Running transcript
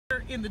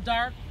in the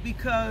dark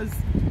because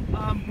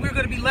we're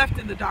going to be left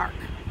in the dark,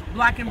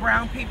 black and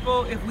brown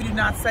people, if we do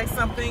not say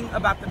something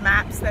about the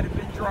maps that have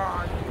been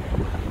drawn.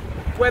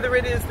 Whether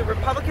it is the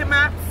Republican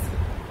maps,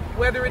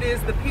 whether it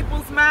is the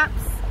people's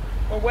maps,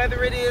 or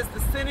whether it is the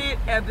Senate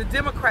and the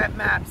Democrat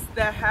maps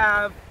that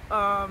have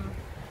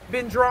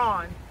been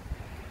drawn,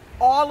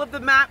 all of the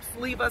maps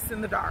leave us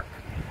in the dark.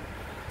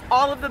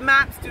 All of the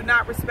maps do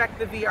not respect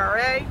the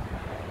VRA,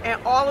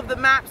 and all of the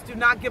maps do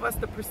not give us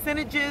the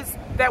percentages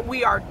that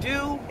we are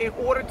due in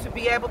order to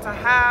be able to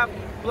have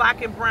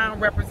black and brown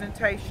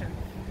representation.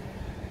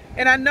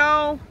 And I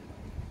know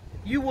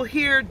you will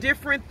hear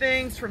different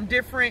things from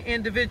different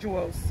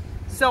individuals,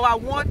 so I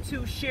want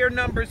to share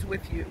numbers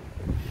with you.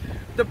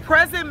 The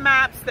present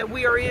maps that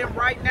we are in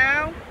right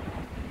now,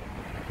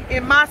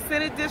 in my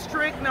Senate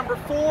district, number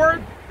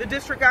 4, the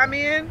district I'm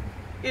in,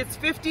 it's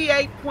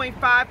 58.5%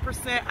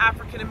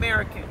 African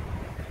American.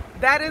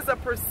 That is a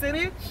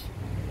percentage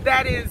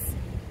that is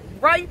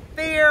right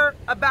there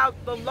about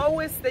the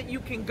lowest that you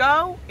can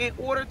go in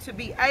order to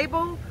be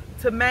able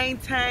to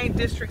maintain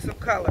districts of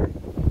color.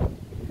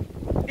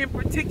 In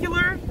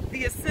particular,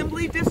 the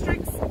assembly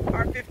districts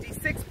are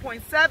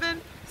 56.7,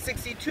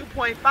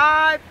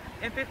 62.5,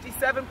 and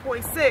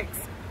 57.6.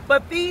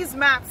 But these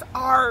maps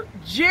are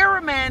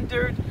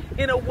gerrymandered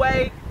in a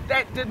way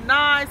that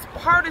denies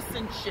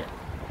partisanship.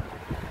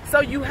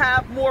 So you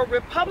have more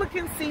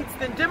Republican seats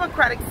than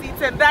Democratic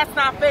seats, and that's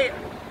not fair.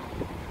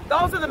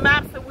 Those are the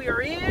maps that we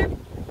are in.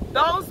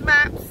 Those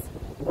maps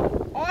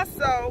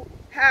also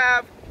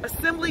have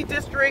Assembly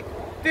District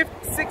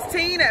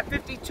 16 at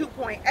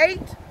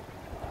 52.8,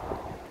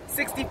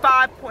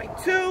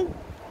 65.2,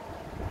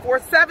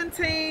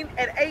 417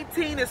 and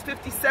 18 is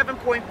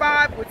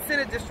 57.5, with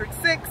Senate District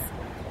 6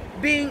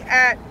 being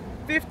at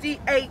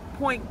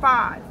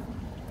 58.5.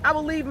 I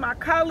will leave my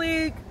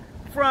colleague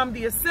from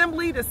the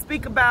Assembly to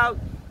speak about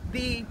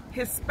the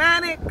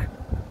Hispanic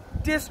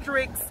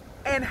districts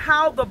and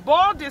how the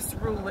Baldus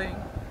ruling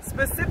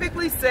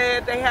specifically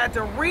said they had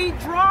to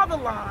redraw the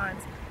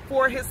lines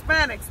for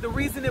Hispanics. The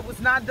reason it was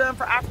not done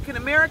for African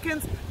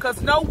Americans,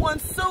 because no one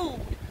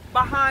sued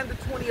behind the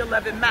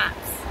 2011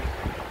 maps.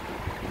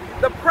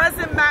 The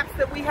present maps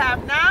that we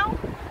have now,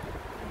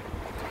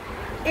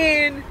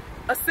 in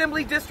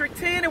Assembly District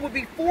 10, it would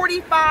be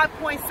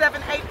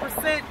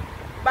 45.78%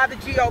 by the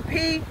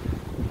GOP.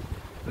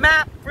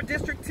 Map for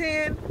District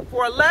 10,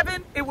 for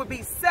 11, it would be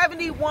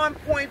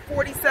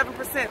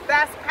 71.47%.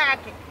 That's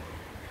packing.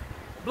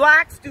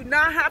 Blacks do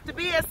not have to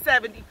be at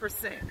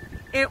 70%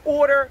 in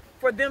order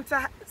for them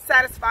to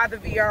satisfy the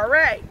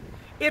VRA.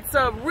 It's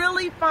a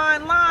really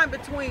fine line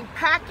between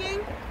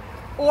packing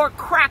or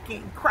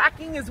cracking.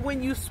 Cracking is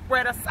when you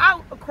spread us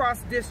out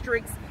across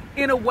districts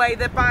in a way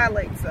that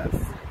violates us.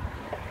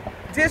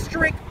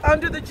 District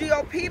under the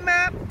GOP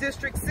map,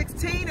 District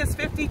 16 is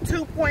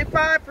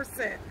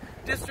 52.5%.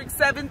 District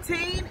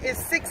 17 is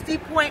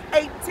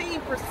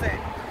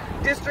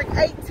 60.18%. District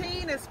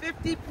 18 is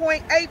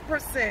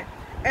 50.8%.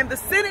 And the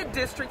Senate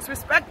districts,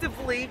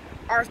 respectively,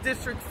 are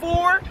District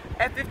 4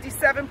 at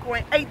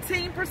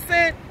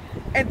 57.18%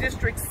 and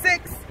District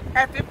 6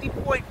 at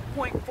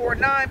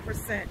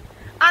 50.49%.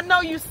 I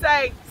know you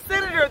say,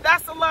 Senator,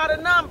 that's a lot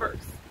of numbers.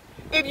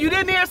 If you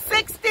didn't hear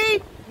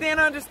 60, then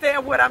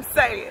understand what I'm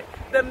saying.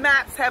 The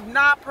maps have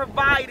not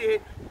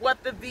provided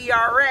what the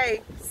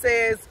VRA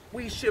says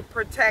we should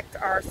protect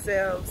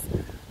ourselves,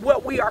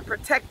 what we are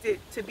protected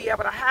to be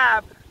able to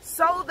have,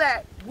 so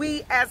that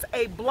we as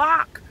a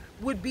block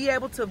would be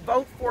able to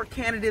vote for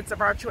candidates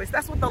of our choice.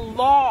 That's what the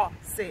law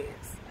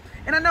says.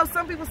 And I know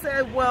some people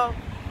say, well,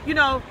 you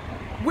know,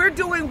 we're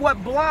doing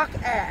what Block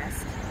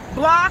asked.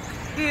 Block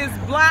is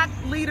Black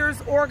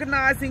Leaders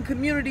Organizing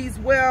Communities.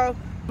 Well,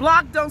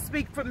 Block don't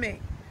speak for me,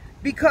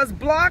 because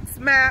Block's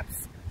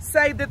maps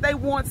say that they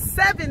want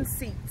 7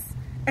 seats,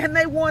 and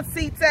they want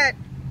seats at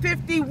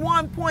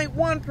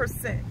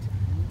 51.1%,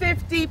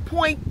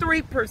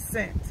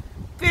 50.3%,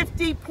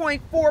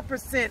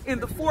 50.4% in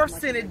the 4th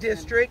Senate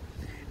District,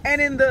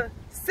 and in the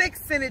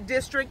 6th Senate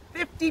District,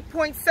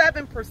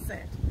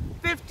 50.7%,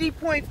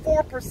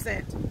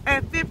 50.4%,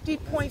 and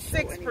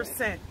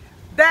 50.6%.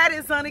 That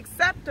is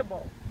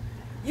unacceptable.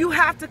 You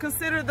have to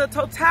consider the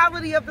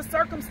totality of the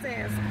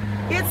circumstance.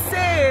 It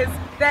says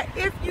that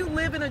if you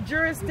live in a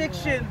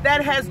jurisdiction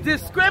that has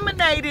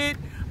discriminated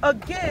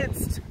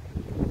against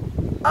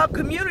a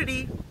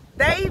community,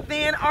 they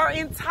then are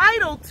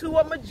entitled to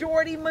a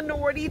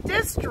majority-minority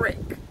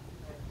district.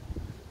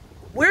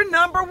 We're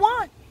number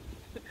 1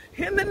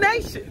 in the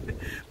nation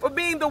for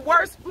being the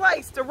worst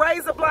place to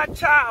raise a black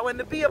child and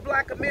to be a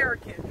black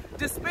American.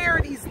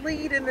 Disparities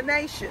lead in the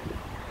nation.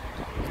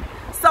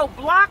 So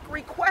Block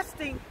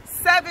requesting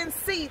 7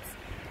 seats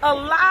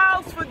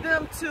allows for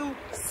them to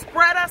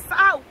spread us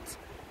out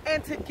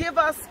and to give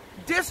us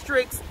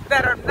districts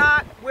that are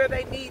not where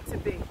they need to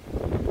be.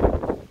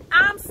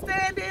 I'm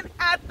standing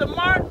at the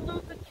Martin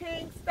Luther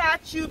King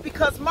statue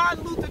because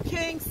Martin Luther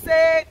King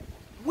said,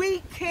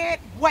 we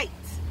can't wait.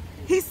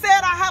 He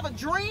said, I have a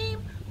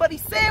dream, but he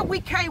said we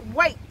can't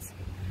wait.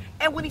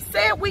 And when he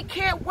said we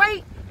can't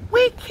wait,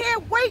 We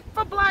can't wait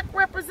for black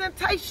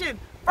representation.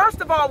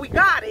 First of all, we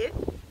got it.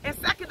 And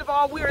second of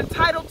all, we're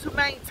entitled to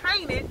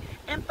maintain it.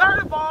 And third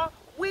of all,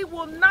 we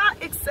will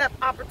not accept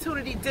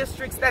opportunity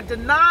districts that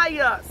deny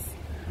us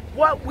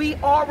what we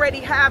already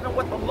have and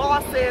what the law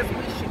says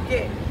we should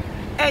get.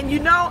 And you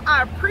know,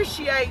 I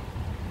appreciate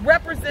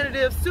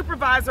Representative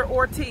Supervisor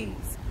Ortiz,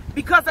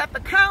 because at the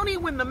county,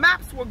 when the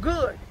maps were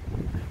good,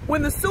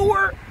 when the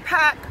sewer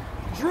pack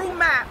drew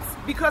maps,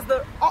 because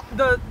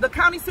the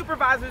county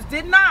supervisors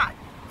did not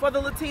for the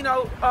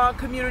Latino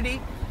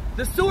community,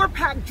 the sewer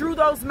pack drew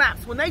those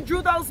maps. When they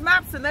drew those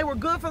maps and they were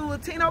good for the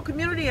Latino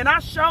community, and I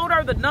showed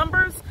her the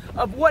numbers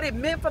of what it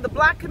meant for the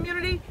black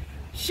community,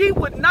 she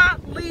would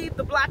not leave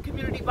the black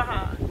community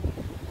behind.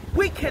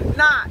 We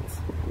cannot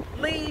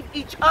leave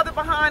each other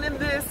behind in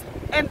this.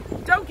 And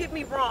don't get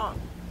me wrong,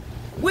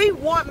 we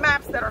want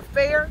maps that are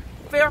fair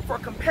for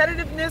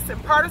competitiveness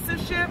and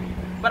partisanship,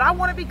 but I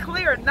want to be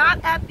clear,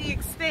 not at the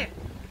extent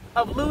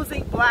of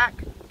losing black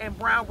and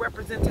brown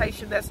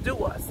representation that's due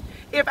us.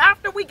 If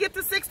after we get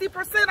to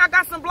 60%, I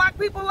got some black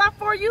people left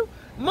for you,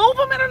 move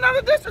them in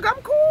another district.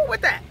 I'm cool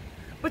with that.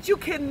 But you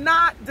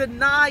cannot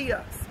deny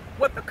us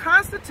what the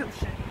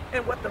Constitution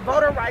and what the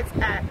Voter Rights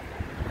Act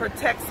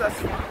protects us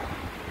from.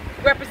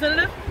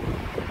 Representative?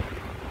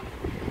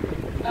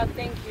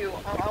 Thank you.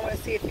 I want to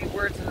say a few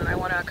words, and then I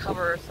want to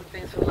cover some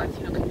things for the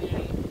Latino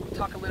community.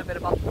 Talk a little bit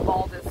about the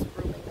Valdez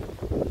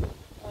ruling,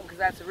 because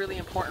that's a really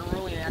important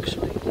ruling,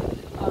 actually.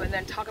 And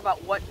then talk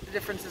about what the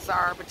differences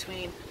are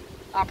between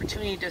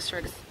opportunity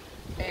districts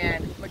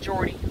and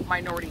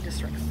majority-minority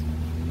districts.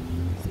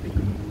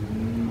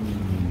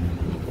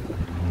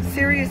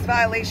 Serious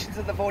violations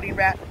of the Voting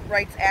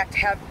Rights Act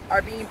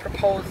are being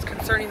proposed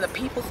concerning the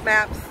People's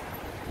Maps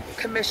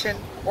Commission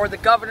or the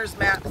Governor's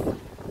Maps.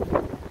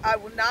 I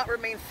will not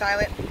remain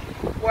silent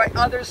while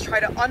others try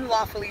to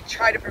unlawfully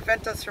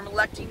prevent us from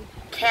electing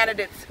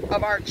candidates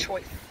of our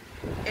choice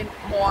in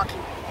Milwaukee.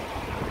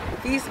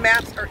 These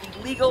maps are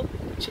illegal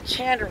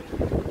chicanery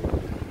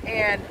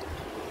and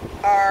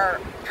are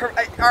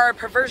a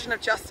perversion of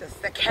justice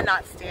that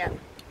cannot stand.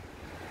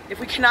 If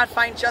we cannot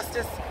find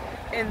justice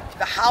in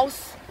the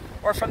House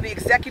or from the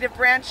executive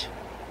branch,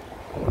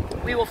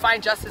 we will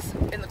find justice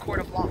in the court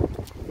of law.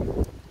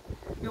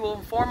 We will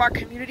inform our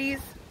communities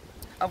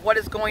of what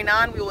is going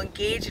on. We will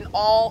engage in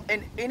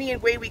any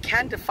way we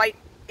can to fight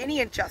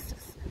any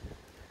injustice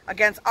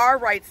against our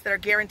rights that are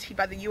guaranteed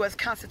by the U.S.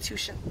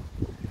 Constitution.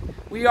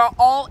 We are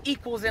all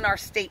equals in our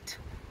state,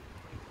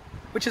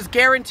 which is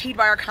guaranteed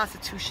by our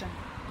Constitution.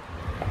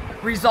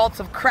 Results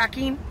of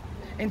cracking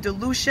and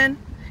dilution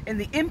and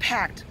the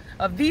impact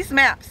of these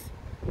maps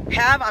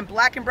have on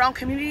black and brown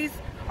communities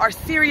are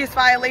serious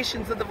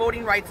violations of the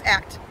Voting Rights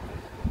Act.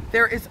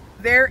 There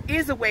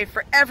is a way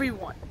for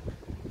everyone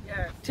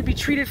to be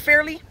treated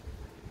fairly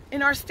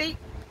in our state.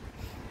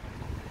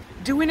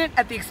 Doing it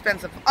at the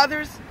expense of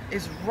others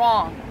is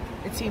wrong.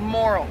 It's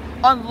immoral,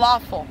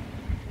 unlawful,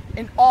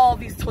 in all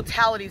these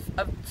totalities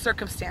of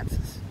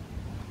circumstances.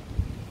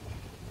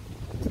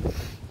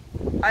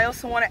 I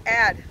also want to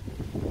add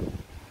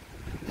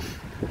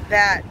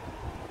that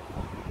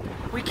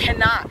we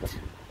cannot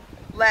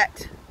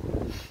let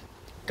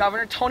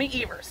Governor Tony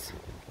Evers,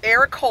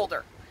 Eric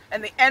Holder,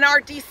 and the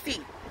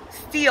NRDC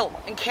steal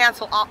and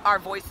cancel our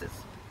voices.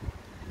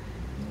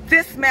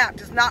 This map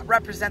does not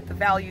represent the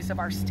values of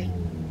our state.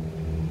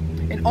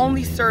 It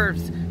only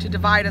serves to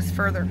divide us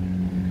further.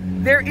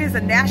 There is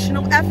a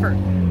national effort,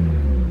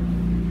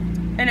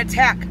 an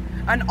attack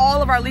on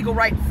all of our legal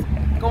rights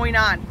going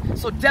on,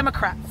 so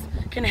Democrats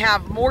can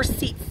have more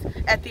seats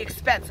at the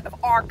expense of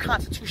our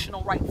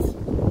constitutional rights.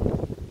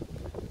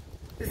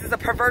 This is a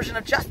perversion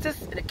of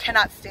justice, and it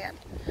cannot stand.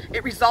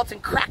 It results in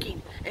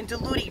cracking and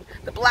diluting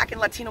the black and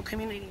Latino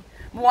community.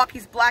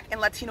 Milwaukee's black and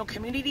Latino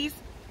communities,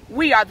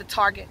 we are the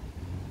target.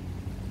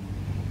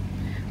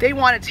 They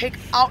want to take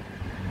out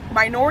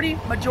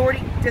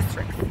minority-majority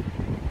districts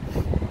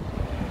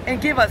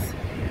and give us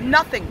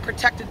nothing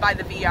protected by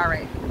the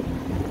VRA.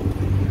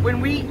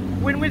 When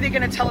were they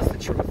going to tell us the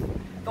truth?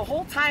 The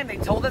whole time they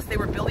told us they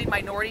were building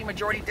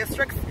minority-majority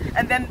districts,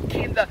 and then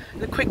came the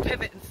quick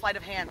pivot and sleight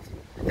of hand.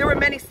 There were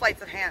many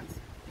sleights of hands.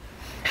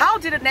 How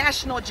did a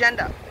national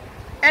agenda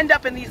end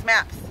up in these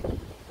maps?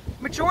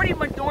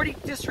 Majority-minority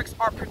districts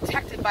are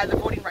protected by the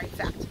Voting Rights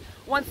Act.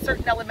 Once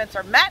certain elements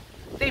are met,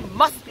 they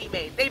must be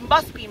made. They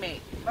must be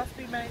made. Must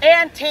be made.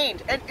 And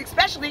tamed. And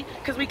especially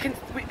because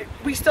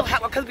we still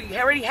have, because we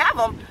already have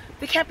them,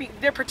 they can't be,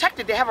 they're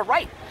protected. They have a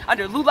right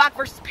under Lulock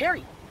versus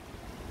Perry.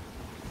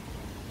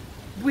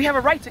 We have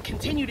a right to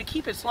continue to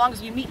keep it as long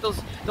as you meet those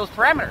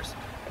parameters.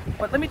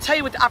 But let me tell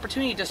you what the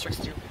opportunity districts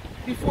do.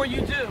 Before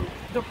you do,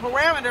 the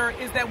parameter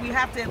is that we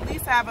have to at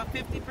least have a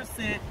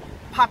 50%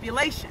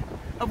 population,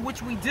 of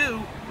which we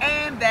do,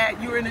 and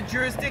that you're in a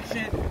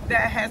jurisdiction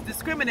that has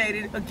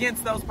discriminated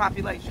against those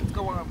populations.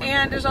 Go on.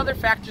 And there's other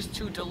factors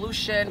too,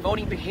 dilution,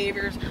 voting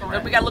behaviors.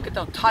 Correct. We got to look at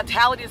the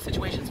totality of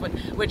situations,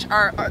 which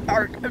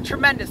are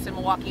tremendous in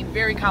Milwaukee and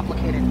very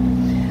complicated.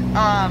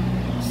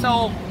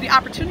 So the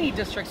opportunity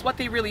districts, what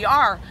they really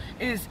are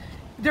is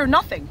they're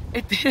nothing.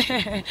 It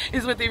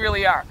is what they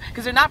really are,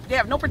 because they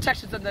have no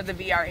protections under the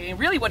VRA. And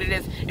really what it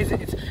is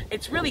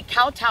it's really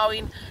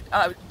kowtowing,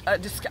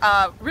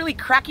 really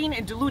cracking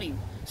and diluting.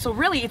 So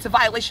really it's a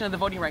violation of the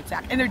Voting Rights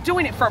Act, and they're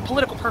doing it for a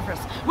political purpose,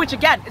 which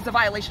again is a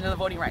violation of the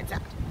Voting Rights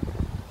Act.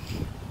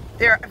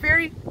 There are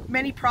very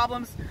many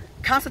problems,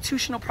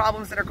 constitutional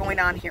problems, that are going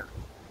on here.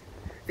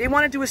 They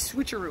want to do a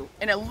switcheroo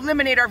and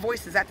eliminate our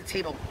voices at the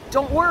table.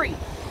 Don't worry.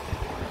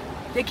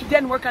 They can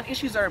then work on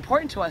issues that are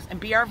important to us and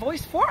be our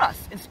voice for us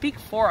and speak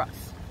for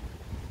us.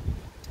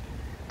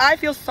 I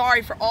feel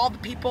sorry for all the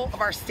people of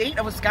our state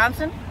of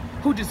Wisconsin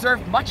who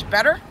deserve much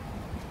better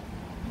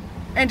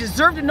and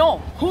deserve to know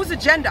whose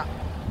agenda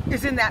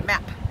is in that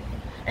map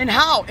and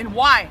how and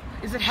why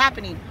is it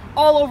happening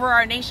all over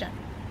our nation.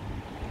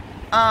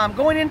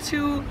 Going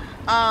into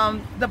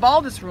the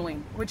Baldus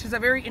ruling, which is a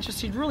very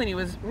interesting ruling. It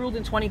was ruled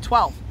in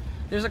 2012.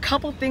 There's a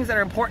couple things that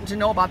are important to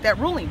know about that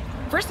ruling.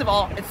 First of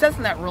all, it says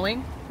in that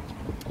ruling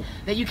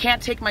that you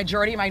can't take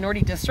majority and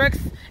minority districts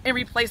and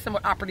replace them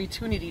with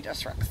opportunity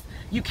districts.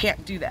 You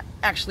can't do that.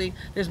 Actually,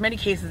 there's many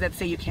cases that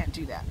say you can't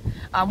do that.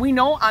 We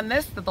know on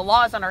this that the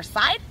law is on our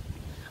side,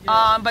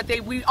 but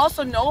we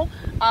also know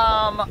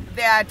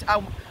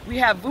that we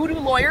have voodoo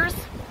lawyers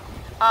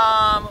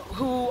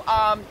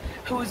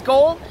whose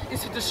goal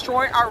is to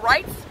destroy our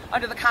rights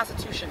under the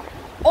Constitution,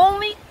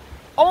 only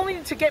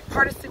to get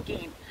partisan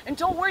gain. And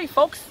don't worry,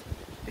 folks,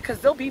 because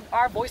they'll be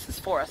our voices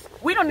for us.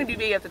 We don't need to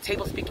be at the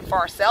table speaking for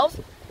ourselves.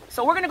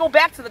 So we're going to go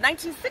back to the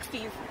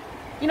 1960s.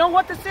 You know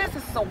what this is?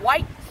 This is a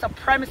white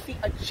supremacy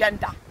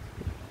agenda.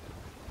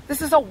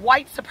 This is a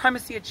white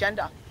supremacy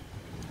agenda.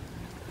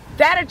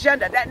 That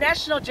agenda, that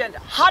national agenda,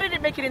 how did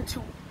it make it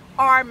into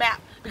our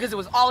map? Because it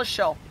was all a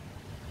show.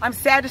 I'm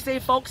sad to say,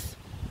 folks,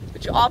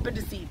 but you've all been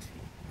deceived.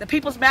 The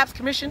People's Maps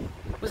Commission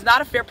was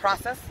not a fair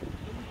process,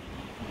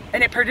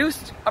 and it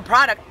produced a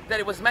product that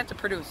it was meant to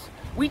produce.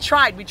 We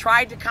tried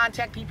to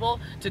contact people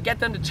to get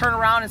them to turn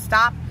around and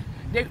stop.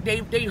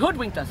 They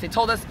hoodwinked us. They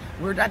told us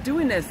we're not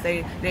doing this.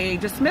 They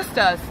dismissed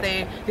us.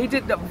 They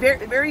did the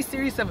very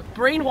series of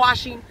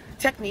brainwashing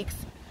techniques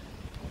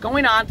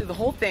going on through the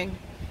whole thing,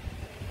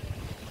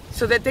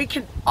 so that they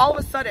can all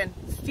of a sudden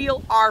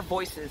steal our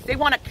voices. They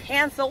want to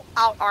cancel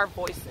out our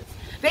voices.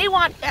 They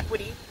want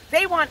equity.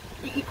 They want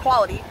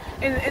equality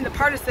in the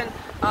partisan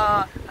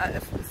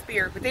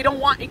sphere, but they don't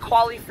want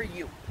equality for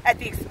you at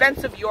the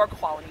expense of your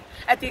quality,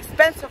 at the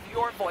expense of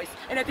your voice,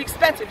 and at the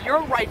expense of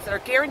your rights that are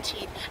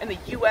guaranteed in the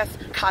U.S.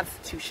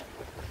 Constitution.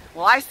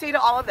 Well, I say to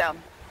all of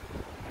them,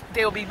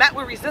 they will be met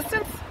with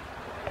resistance.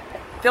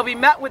 They'll be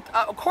met with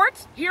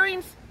court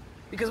hearings,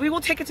 because we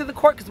will take it to the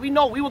court, because we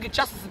know we will get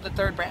justice at the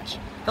third branch.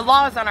 The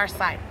law is on our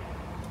side,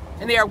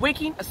 and they are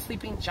waking a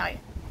sleeping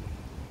giant.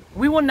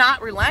 We will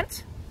not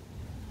relent.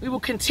 We will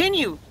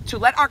continue to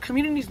let our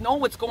communities know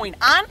what's going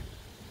on,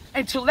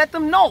 and to let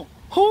them know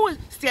who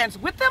stands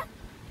with them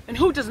and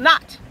who does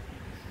not.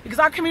 Because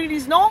our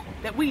communities know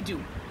that we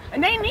do.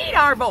 And they need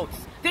our votes.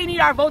 They need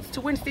our votes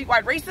to win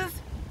statewide races.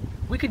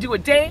 We could do a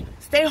day,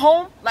 stay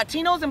home,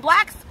 Latinos and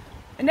Blacks,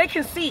 and they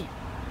can see.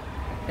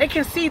 They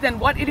can see then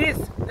what it is,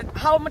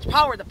 how much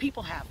power the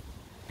people have.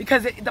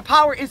 Because the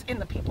power is in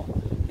the people.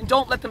 And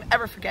don't let them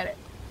ever forget it.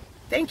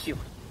 Thank you.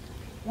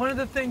 One of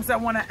the things I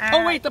want to add...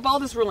 Oh wait, the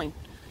Baldus ruling.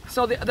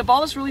 So the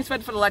Baldus ruling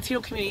said for the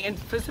Latino community, and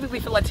specifically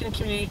for the Latino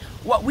community,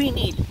 what we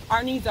need,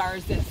 our needs are,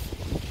 is this.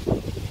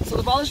 So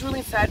the Baldus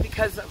ruling said,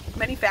 because of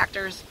many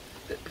factors,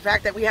 the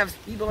fact that we have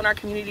people in our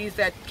communities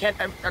that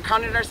are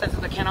counted in our census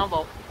that cannot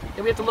vote,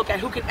 that we have to look at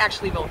who can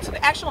actually vote. So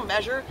the actual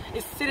measure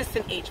is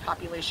citizen age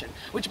population,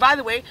 which, by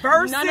the way,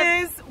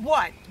 versus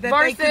what? That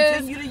versus they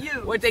continue to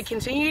use. What they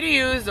continue to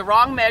use, the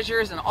wrong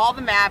measures and all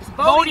the maps,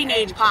 voting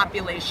age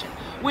population,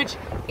 which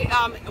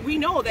we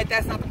know that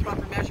that's not the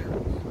proper measure.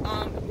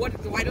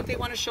 Why don't they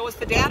want to show us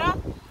the data?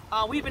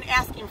 We've been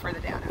asking for the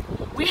data.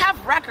 We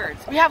have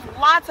records. We have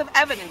lots of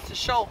evidence to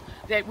show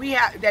that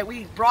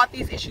we brought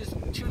these issues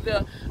to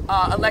the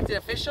elected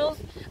officials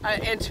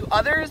and to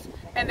others,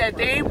 and that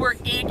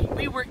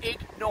we were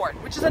ignored,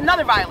 which is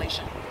another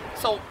violation.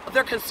 So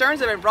their concerns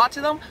have been brought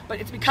to them, but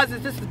it's because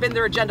this has been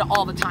their agenda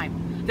all the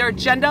time. Their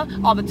agenda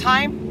all the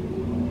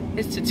time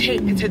is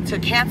to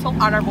cancel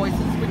out our voices,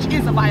 which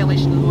is a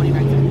violation of the Voting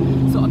Rights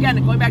Act. So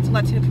again, going back to the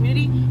Latino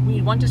community, we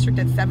need one district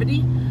at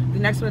 70, the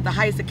next one at the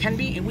highest it can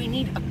be, and we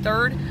need a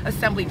third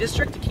assembly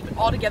district to keep it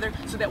all together,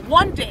 so that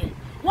one day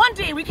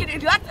we can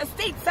elect a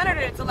state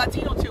senator that's a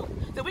Latino too,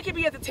 that we could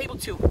be at the table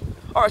too.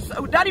 Or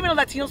not even a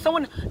Latino,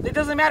 someone, it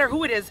doesn't matter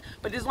who it is,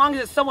 but as long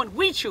as it's someone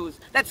we choose,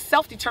 that's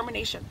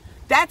self-determination.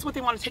 That's what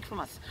they want to take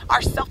from us,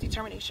 our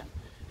self-determination.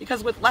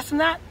 Because with less than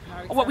that,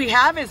 what we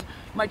have is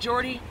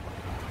majority.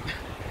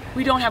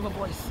 We don't have a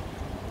voice.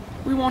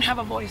 We won't have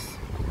a voice.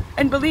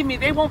 And believe me,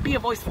 they won't be a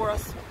voice for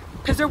us,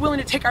 because they're willing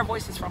to take our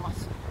voices from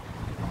us.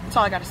 That's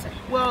all I got to say.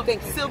 Well,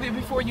 thank you. Sylvia,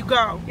 before you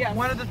go, yes.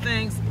 One of the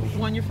things,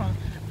 one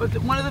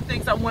of the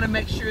things I want to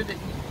make sure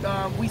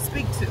that we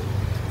speak to.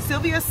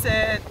 Sylvia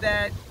said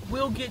that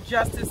we'll get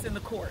justice in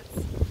the courts.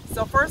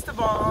 So first of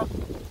all,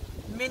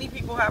 many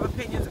people have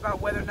opinions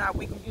about whether or not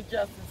we can get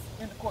justice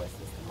in the court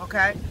system,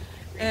 okay?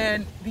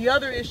 And the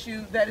other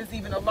issue that is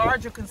even a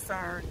larger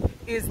concern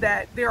is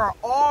that there are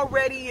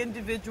already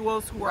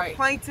individuals who are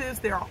plaintiffs,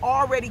 there are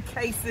already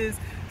cases.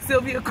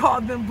 Sylvia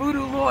called them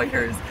voodoo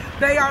lawyers.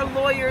 They are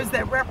lawyers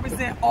that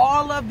represent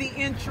all of the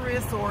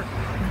interests, or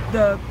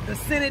the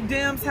Senate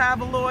Dems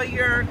have a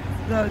lawyer,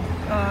 the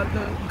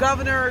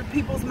governor,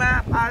 People's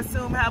Map, I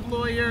assume, have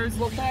lawyers.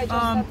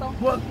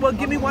 Well,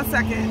 give me 1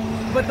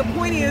 second. But the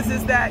point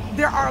is that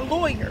there are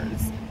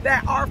lawyers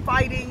that are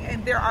fighting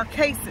and there are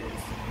cases.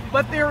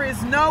 But there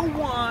is no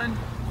one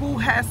who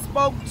has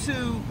spoke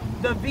to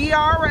the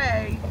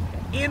VRA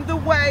in the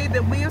way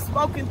that we have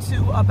spoken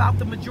to about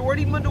the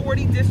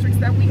majority-minority districts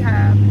that we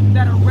have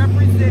that are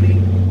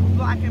representing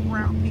Black and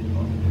brown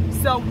people.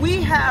 So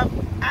we have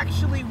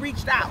actually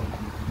reached out,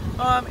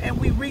 and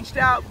we reached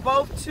out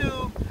both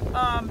to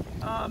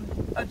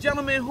a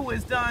gentleman who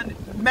has done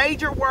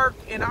major work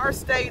in our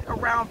state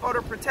around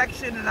voter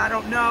protection, and I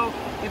don't know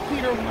if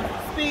Peter wants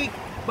to speak,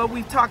 but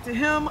we've talked to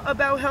him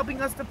about helping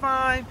us to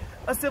find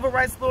a civil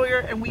rights lawyer,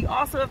 and we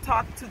also have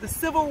talked to the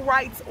civil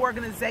rights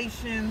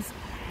organizations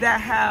that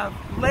have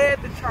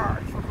led the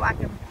charge for Black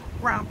and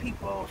brown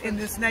people in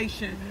this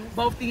nation,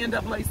 both the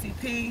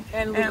NAACP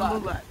and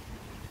LULAC.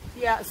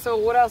 Yeah, so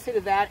what I'll say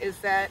to that is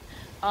that,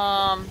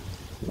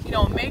 you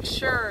know, make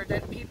sure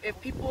that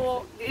if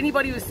people,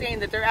 anybody who's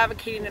saying that they're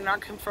advocating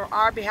for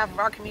our behalf of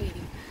our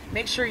community,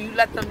 make sure you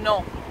let them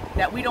know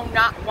that we do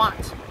not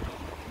want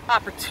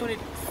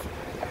opportunities,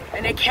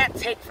 and they can't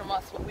take from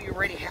us what we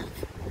already have.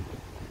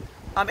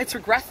 It's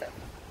regressive.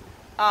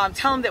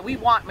 Tell them that we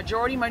want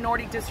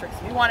majority-minority districts.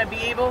 We want to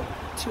be able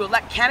to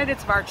elect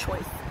candidates of our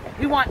choice.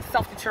 We want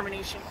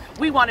self-determination.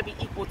 We want to be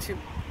equal to.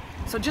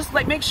 So just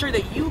make sure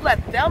that you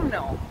let them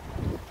know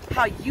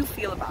how you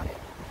feel about it.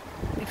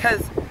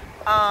 Because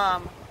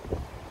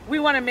we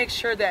want to make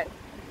sure that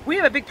we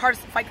have a big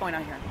partisan fight going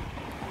on here.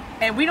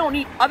 And we don't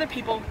need other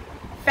people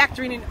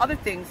factoring in other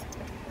things,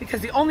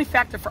 because the only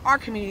factor for our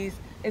communities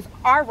is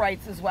our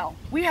rights as well.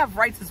 We have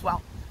rights as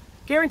well,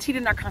 guaranteed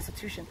in our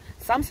Constitution.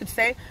 Some should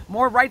say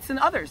more rights than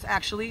others,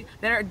 actually,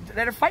 that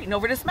are fighting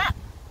over this map.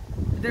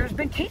 There's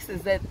been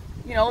cases that,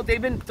 you know,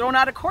 they've been thrown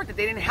out of court that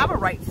they didn't have a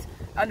rights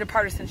under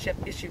partisanship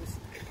issues.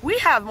 We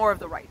have more of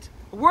the right.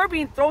 We're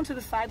being thrown to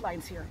the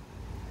sidelines here.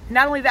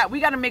 Not only that, we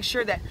got to make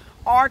sure that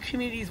our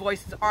community's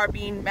voices are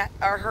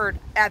heard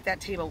at that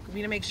table. We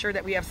need to make sure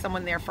that we have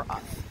someone there for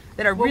us,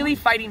 that are really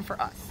fighting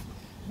for us.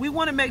 We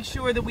want to make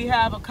sure that we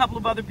have a couple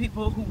of other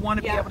people who want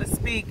to be able to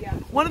speak.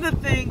 One of the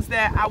things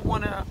that I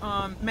want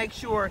to make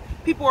sure,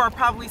 people are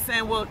probably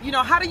saying, well, you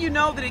know, how do you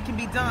know that it can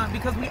be done?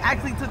 Because we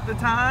actually took the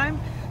time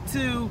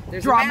to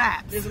draw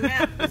maps. There's a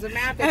map. There's a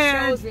map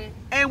that shows it.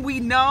 And we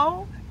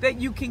know that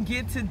you can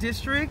get to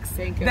districts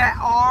that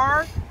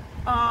are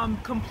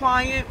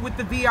compliant with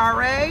the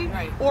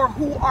VRA, or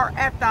who are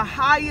at the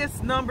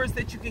highest numbers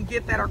that you can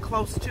get that are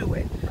close to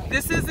it.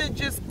 This isn't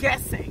just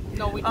guessing.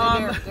 No,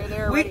 they're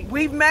there already.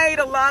 We've made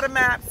a lot of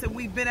maps and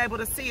we've been able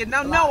to see it.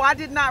 Now, no, I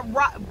did not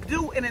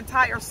do an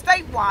entire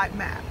statewide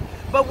map,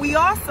 but we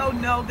also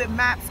know that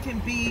maps can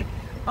be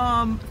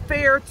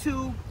fair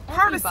to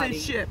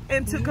partisanship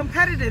and to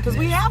competitiveness. Because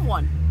we have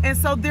one. And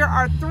so there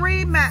are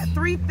three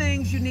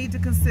things you need to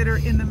consider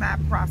in the map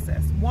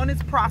process. One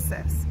is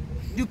process.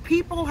 Do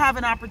people have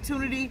an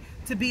opportunity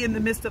to be in the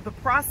midst of the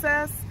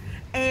process?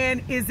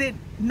 And is it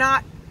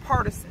not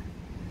partisan?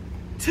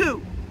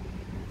 2,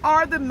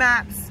 are the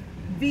maps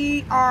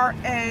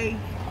VRA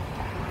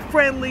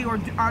friendly, or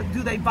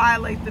do they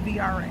violate the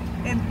VRA?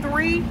 And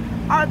 3,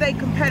 are they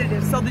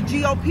competitive? So the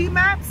GOP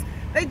maps,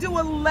 they do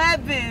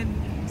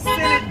 11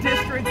 Senate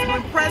districts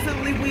when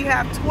presently we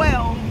have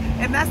 12,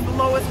 and that's the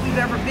lowest we've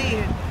ever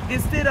been,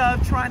 instead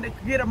of trying to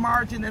get a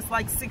margin that's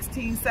like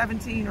 16,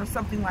 17 or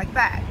something like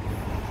that.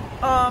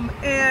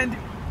 And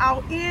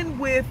I'll end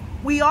with,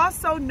 we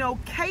also know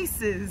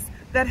cases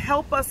that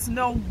help us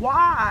know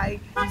why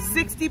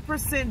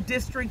 60%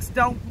 districts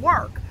don't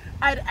work.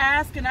 I'd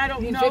ask, and I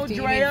don't know, 50,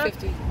 Drea.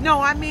 No,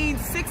 I mean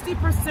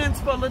 60%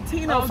 for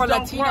Latinos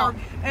don't work,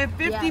 and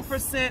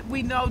 50%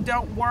 we know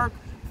don't work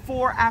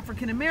for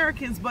African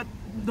Americans. But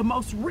the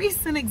most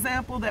recent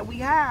example that we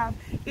have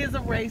is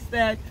a race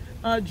that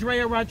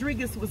Drea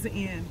Rodriguez was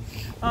in.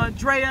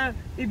 Drea,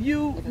 if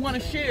you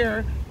want to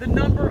share the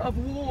number of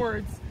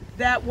wards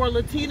that were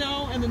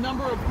Latino and the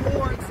number of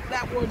wards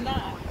that were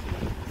not.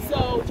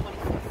 So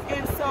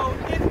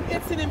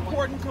it's an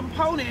important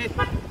component,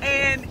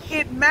 and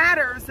it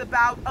matters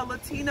about a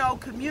Latino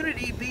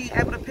community being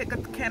able to pick a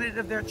candidate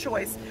of their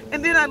choice.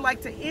 And then I'd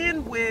like to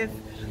end with,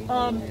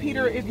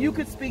 Peter, if you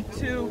could speak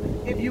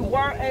to, if you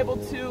were able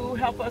to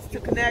help us to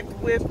connect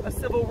with a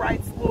civil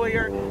rights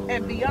lawyer,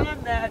 and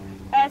beyond that,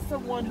 as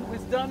someone who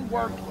has done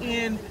work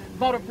in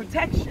voter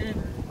protection,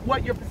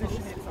 what your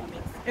position is on this.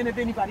 And if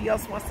anybody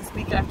else wants to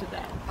speak after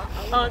that.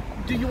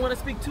 Do you want to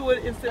speak to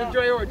it instead of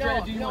Drea, or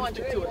Drea, do you want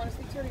to speak to it?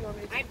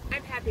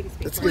 I'm happy to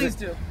speak to it. Please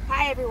do.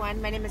 Hi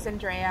everyone, my name is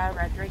Andrea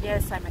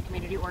Rodriguez. I'm a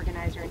community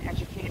organizer and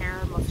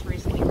educator. Most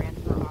recently ran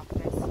for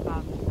office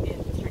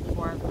in District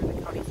 4 for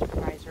the county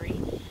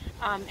supervisory.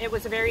 It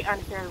was a very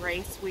unfair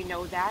race. We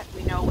know that.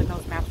 We know when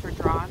those maps were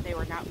drawn, they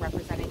were not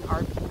representing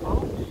our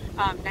people.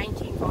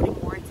 19 voting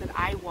wards that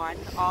I won,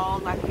 all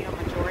Latino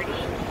majority.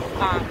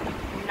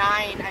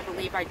 9, I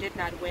believe I did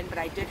not win, but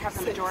I did have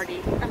the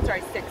majority. I'm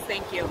sorry, 6,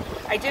 thank you.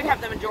 I did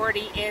have the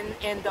majority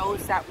in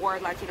those that were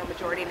Latino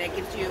majority, and it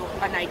gives you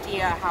an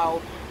idea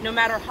how no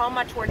matter how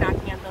much we're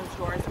knocking on those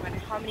doors, no matter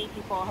how many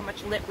people, how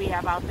much lit we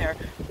have out there,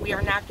 we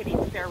are not getting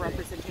the fair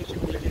representation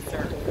we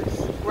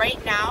deserve.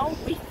 Right now,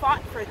 we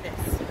fought for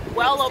this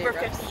well over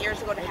 50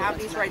 years ago to have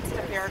these rights to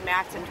fair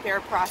maps and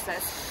fair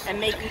process and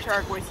making sure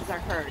our voices are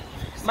heard.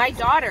 My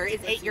daughter is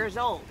 8 years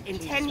old. In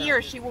 10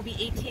 years, she will be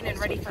 18 and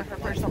ready for her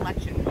first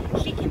election.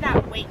 She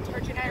cannot wait. Her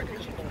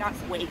generation cannot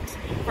wait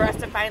for us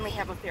to finally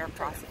have a fair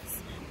process.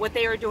 What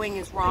they are doing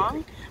is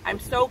wrong. I'm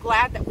so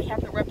glad that we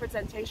have the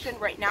representation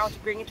right now to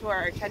bring it to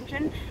our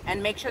attention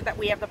and make sure that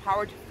we have the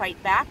power to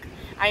fight back.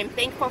 I am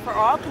thankful for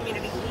all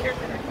community leaders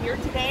that are here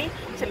today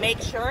to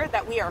make sure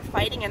that we are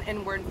fighting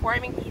and we're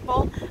informing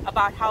people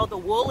about how the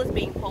wool is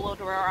being pulled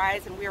over our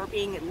eyes and we are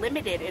being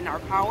limited in our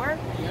power.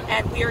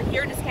 And we are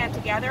here to stand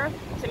together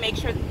to make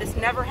sure that this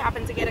never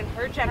happens again and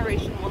her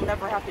generation will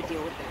never have to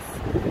deal with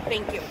this.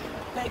 Thank you.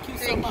 Thank you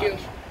so much.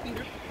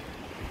 Peter?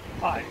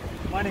 Hi,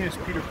 my name is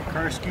Peter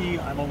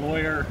Pekarski. I'm a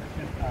lawyer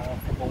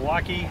from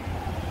Milwaukee.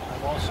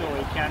 I'm also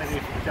a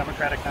candidate for the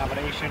Democratic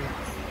nomination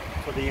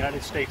for the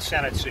United States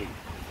Senate seat,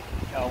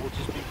 which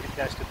is being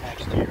contested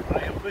next year. I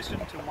have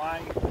listened to my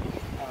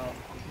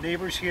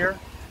neighbors here.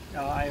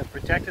 I have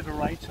protected the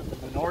rights of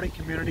the minority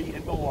community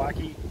in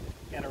Milwaukee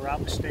and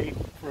around the state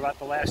for about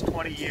the last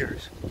 20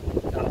 years.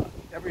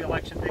 Every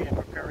election day and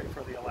preparing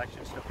for the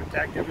elections to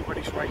protect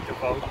everybody's right to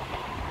vote,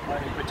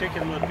 in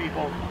particular the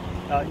people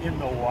in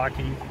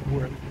Milwaukee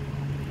where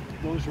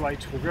those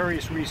rights for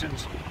various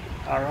reasons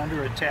are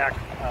under attack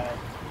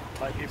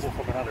by people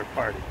from another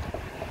party.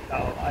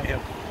 I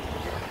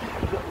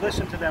have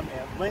listened to them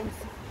at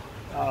length.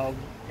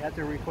 At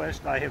their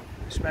request, I have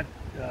spent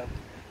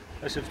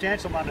a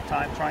substantial amount of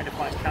time trying to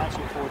find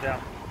counsel for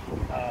them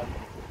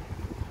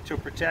to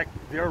protect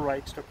their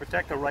rights, to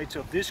protect the rights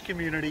of this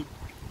community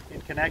in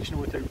connection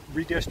with the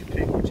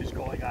redistricting which is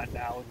going on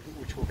now,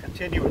 which will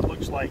continue, it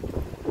looks like,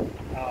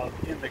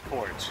 in the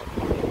courts.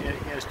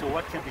 As to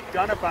what can be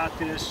done about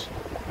this,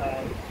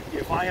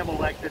 if I am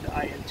elected,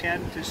 I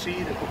intend to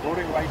see that the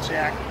Voting Rights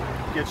Act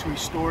gets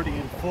restored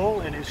in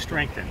full and is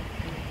strengthened.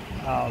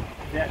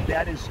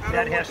 That has to happen.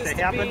 I don't want this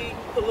to be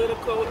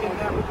political in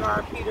that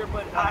regard, Peter,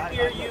 but I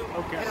hear you.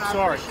 Okay, and I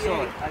sorry.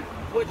 appreciate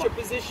what your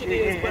position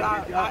is, but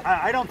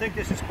I don't think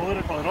this is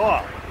political at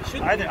all.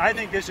 I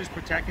think this is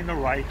protecting the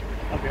right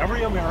of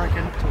every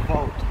American to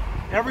vote.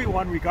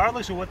 Everyone,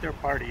 regardless of what their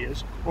party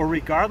is, or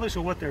regardless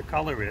of what their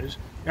color is,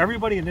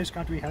 everybody in this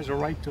country has a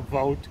right to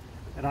vote,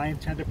 and I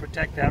intend to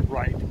protect that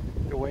right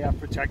the way I've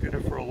protected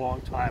it for a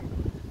long time.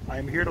 I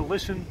am here to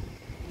listen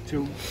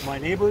to my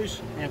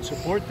neighbors and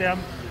support them,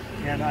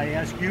 and I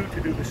ask you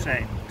to do the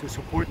same, to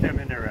support them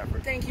in their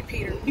effort. Thank you,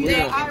 Peter.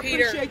 I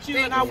appreciate you,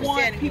 and I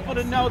want people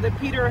to know that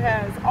Peter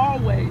has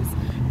always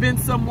been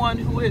someone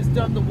who has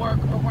done the work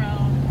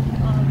around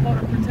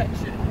voter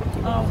protection.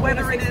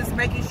 Whether it is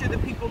making sure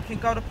that people can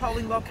go to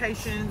polling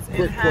locations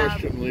and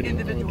have Lena.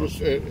 individuals.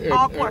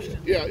 All questions.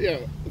 Yeah.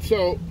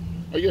 So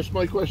I guess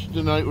my question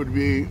tonight would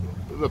be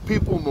the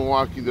people in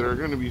Milwaukee that are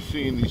going to be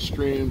seeing these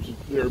streams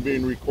that are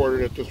being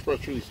recorded at this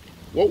press release,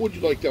 what would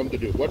you like them to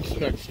do? What's the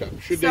next step?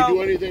 Should they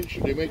do anything?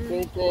 Should they make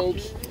phone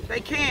calls?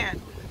 They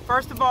can.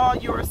 First of all,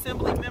 your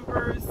assembly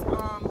members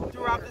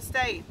throughout the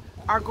state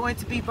are going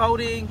to be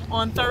voting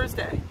on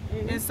Thursday.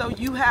 And so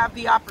you have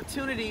the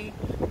opportunity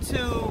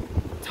to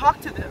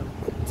talk to them,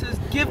 to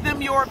give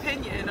them your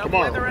opinion of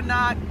whether or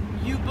not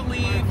you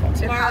believe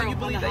and how you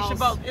believe they should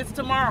vote. It's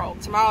tomorrow.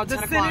 Tomorrow,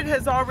 the Senate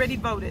has already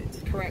voted.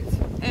 Correct.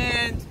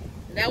 And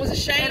that was a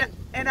shame.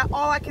 And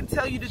all I can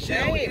tell you to do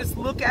is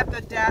look at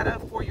the data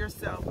for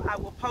yourself. I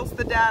will post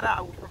the data.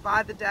 I will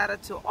provide the data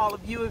to all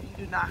of you if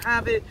you do not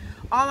have it.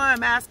 All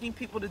I'm asking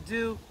people to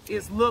do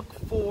is look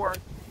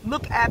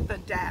at the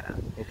data.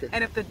 Okay.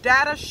 And if the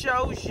data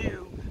shows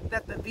you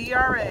that the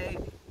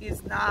VRA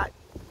is not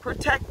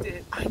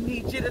protected, I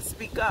need you to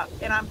speak up.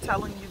 And I'm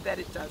telling you that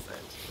it doesn't.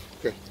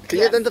 Okay. Can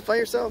you identify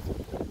yourself?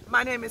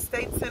 My name is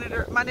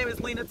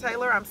Lena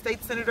Taylor. I'm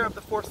State Senator of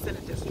the 4th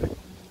Senate District.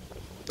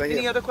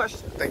 Any other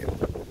questions? Thank you.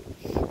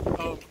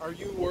 Are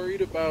you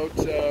worried about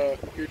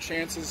your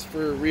chances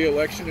for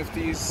re-election if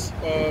these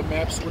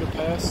maps were to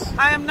pass?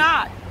 I am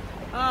not.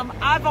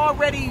 I've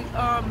already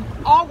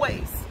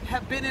always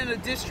have been in a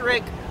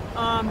district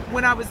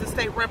when I was a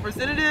state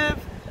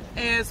representative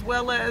as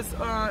well as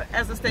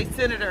a state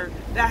senator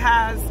that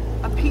has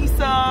a piece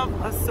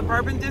of a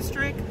suburban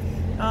district.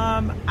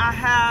 I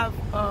have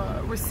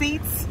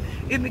receipts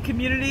in the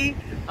community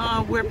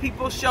where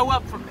people show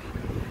up for me.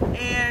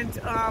 And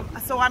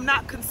so I'm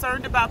not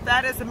concerned about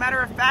that. As a matter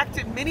of fact,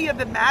 in many of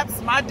the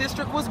maps, my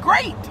district was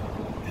great.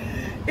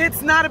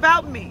 It's not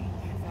about me.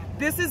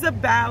 This is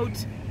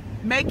about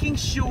making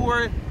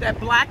sure that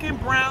Black and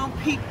brown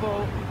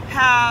people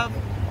have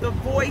the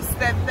voice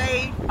that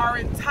they are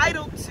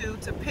entitled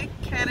to pick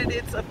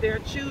candidates of their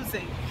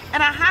choosing.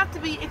 And I have to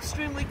be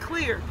extremely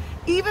clear.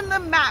 Even the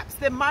maps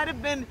that might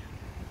have been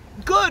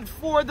good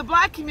for the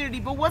Black community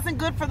but wasn't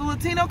good for the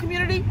Latino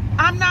community,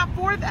 I'm not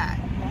for that.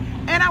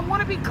 And I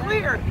want to be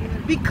clear,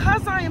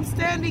 because I am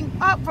standing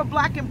up for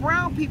Black and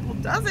brown people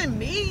doesn't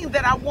mean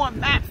that I want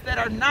maps that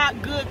are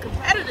not good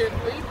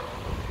competitively.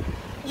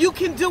 You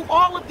can do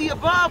all of the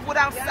above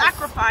without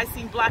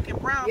sacrificing Black and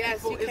brown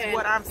people is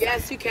what I'm saying.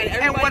 Yes, you can.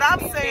 And what I'm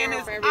saying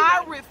is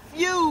I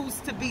refuse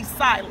to be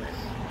silent.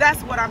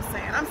 That's what I'm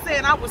saying. I'm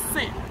saying I was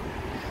sent.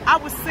 I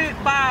was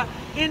sent by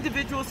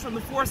individuals from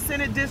the 4th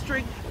Senate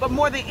District, but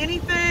more than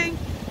anything,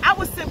 I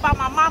was sent by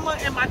my mama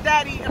and my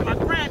daddy and my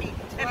granny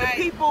and the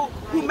people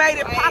who made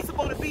it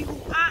possible to be who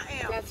I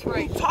am. That's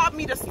right. Who taught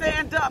me to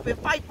stand up and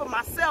fight for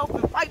myself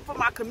and fight for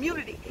my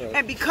community.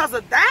 And because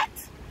of that,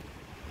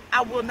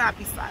 I will not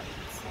be silent.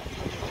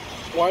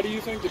 Why do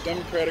you think the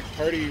Democratic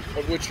Party,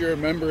 of which you're a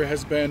member,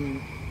 has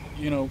been,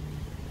 you know,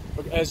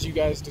 as you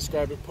guys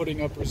describe it,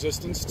 putting up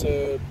resistance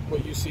to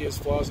what you see as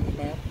flaws in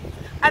the map?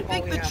 I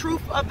think the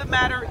truth of the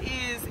matter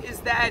is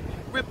that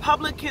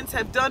Republicans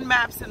have done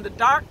maps in the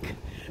dark,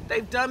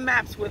 they've done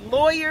maps with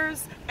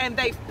lawyers, and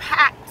they've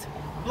packed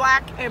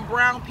Black and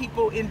brown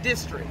people in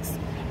districts.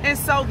 And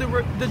so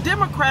the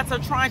Democrats are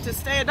trying to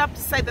stand up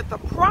to say that the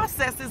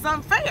process is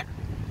unfair.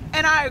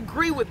 And I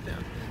agree with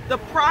them. The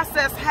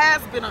process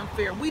has been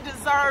unfair. We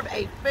deserve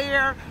a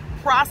fair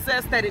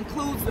process that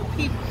includes the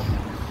people.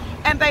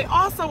 And they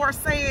also are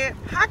saying,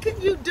 how can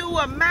you do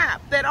a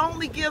map that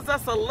only gives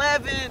us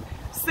 11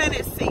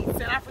 Senate seats,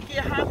 and I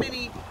forget how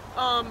many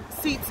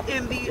seats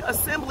in the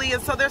Assembly,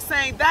 and so they're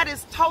saying that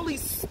is totally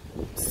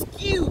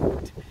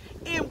skewed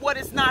in what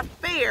is not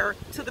fair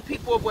to the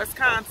people of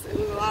Wisconsin.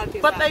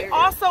 But they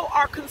also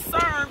are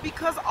concerned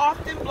because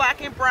often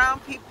Black and brown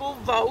people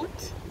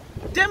vote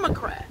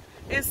Democrat.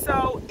 And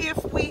so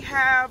if we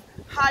have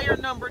higher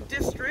number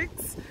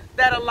districts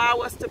that allow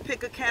us to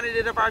pick a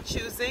candidate of our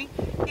choosing,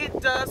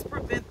 it does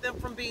prevent them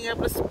from being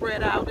able to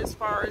spread out as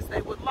far as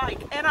they would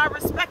like. And I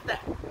respect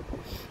that.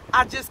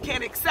 I just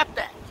can't accept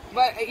that.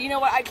 But you know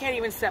what? I can't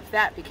even accept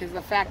that because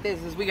the fact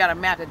is we got a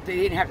map that they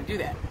didn't have to do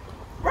that.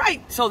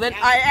 Right. So then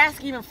I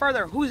ask even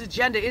further, whose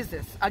agenda is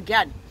this?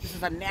 Again, this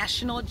is a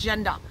national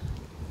agenda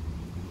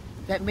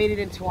that made it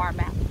into our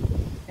map.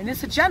 And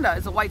this agenda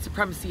is a white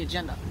supremacy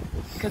agenda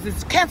because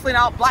it's canceling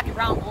out Black and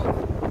brown votes.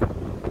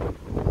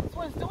 That's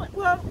what it's doing.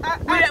 Well,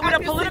 with a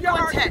political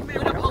intent.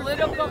 With a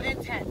political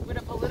intent. With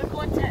a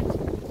political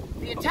intent.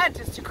 The intent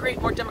is to create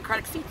more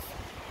Democratic seats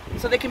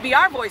so they can be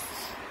our voices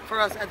for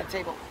us at the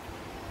table.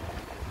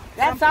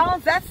 That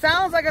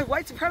sounds like a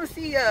white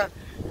supremacy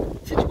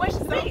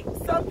situation to me.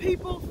 Some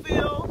people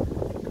feel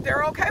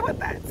they're okay with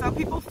that. Some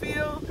people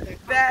feel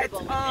that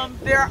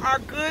there are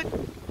good,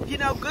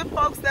 good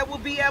folks that will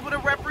be able to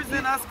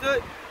represent us,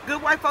 good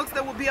white folks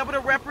that will be able to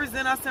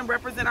represent us and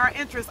represent our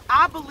interests.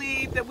 I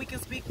believe that we can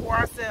speak for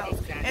ourselves.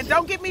 And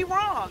don't get me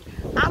wrong,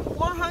 I'm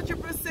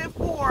 100%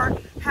 for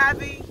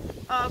having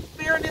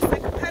fairness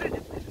and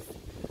competitiveness.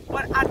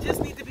 But I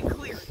just need to be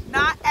clear,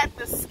 not at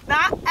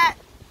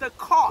the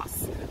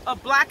cost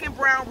of Black and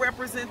brown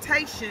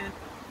representation,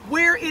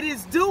 where it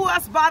is due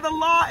us by the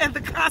law and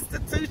the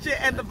Constitution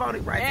and the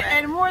Voting Rights Act.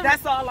 And more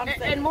that's all I'm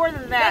saying. And more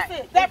than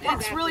that,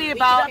 it's really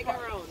about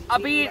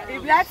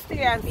that's the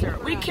answer.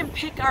 We can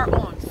pick our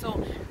own.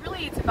 So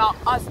really, it's about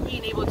us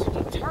being able to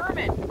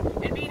determine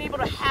and being able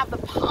to have the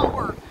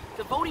power,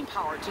 the voting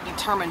power, to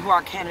determine who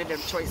our candidate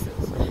of choice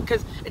is.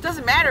 Because it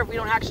doesn't matter if we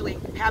don't actually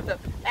have the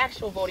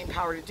actual voting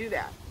power to do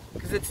that,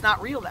 because it's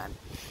not real then.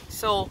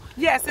 So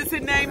yes, it's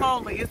in name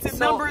only. It's in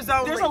numbers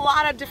only. There's a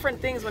lot of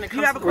different things when it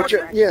comes to voting.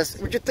 Yes,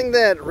 would you think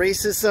that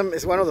racism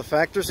is one of the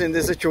factors in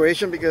this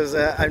situation? Because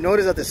I've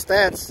noticed that the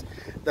stats,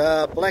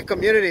 the Black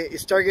community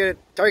is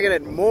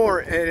targeted more,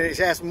 and it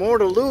has more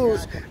to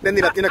lose than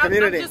the Latino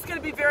community. I'm just going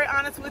to be very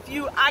honest with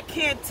you. I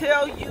can't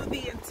tell you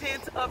the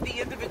intent of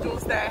the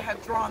individuals that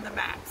have drawn the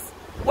maps.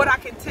 What I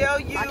can tell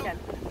you,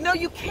 no,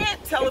 you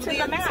can't tell them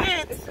the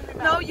intent.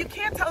 No, you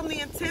can't tell them the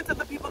intent of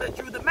the people that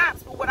drew the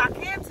maps. But what I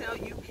can tell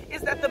you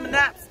is that the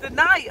maps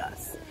deny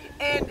us.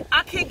 And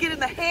I can't get in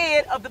the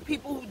head of the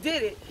people who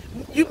did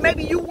it.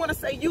 Maybe you want to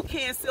say you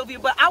can, Sylvia,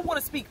 but I want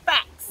to speak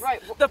facts.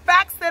 Right. The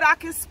facts that I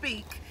can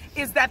speak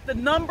is that the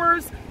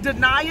numbers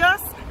deny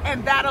us,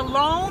 and that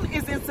alone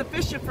is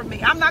insufficient for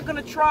me. I'm not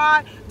going to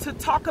try to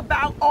talk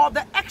about all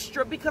the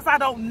extra because I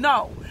don't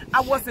know.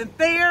 I wasn't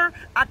there.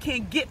 I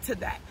can't get to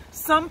that.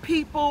 Some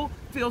people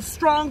feel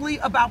strongly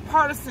about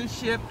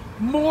partisanship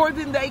more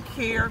than they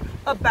care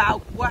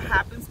about what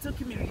happens to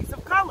communities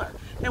of color.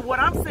 And what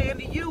I'm saying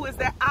to you is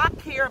that I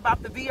care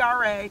about the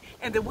VRA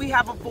and that we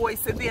have a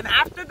voice. And then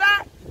after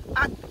that,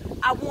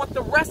 I want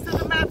the rest of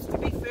the maps to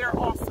be fair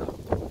also.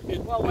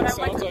 It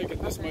sounds like,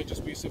 and this might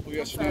just be simple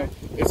yes or no,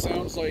 it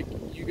sounds like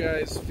you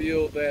guys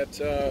feel that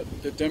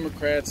the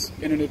Democrats,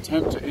 in an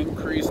attempt to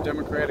increase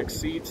Democratic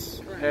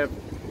seats, have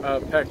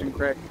packed and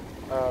cracked.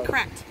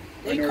 Correct.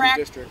 They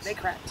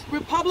cracked.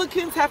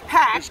 Republicans have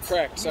packed.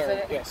 Cracked,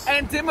 sorry, yes.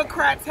 And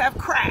Democrats have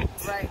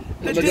cracked. Right.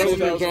 And the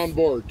governor's on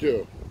board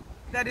too.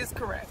 That is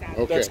correct.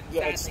 Okay.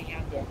 Sadly,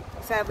 yeah.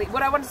 Sadly,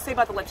 what I want to say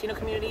about the Latino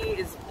community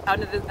is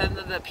under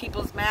the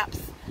people's maps,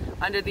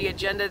 under the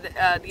agenda,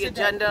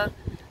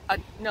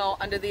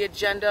 under the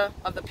agenda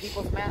of the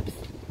people's maps,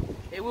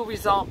 it will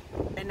result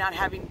in not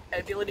having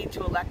ability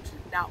to elect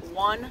not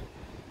one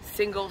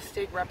single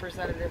state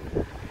representative.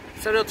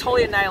 So it'll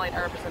totally annihilate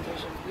our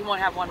representation. We won't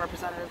have one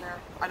representative there.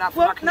 Not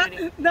from our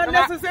community. Not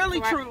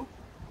necessarily true.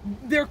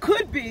 There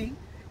could be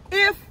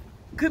if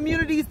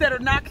communities that are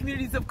not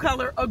communities of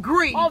color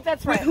agree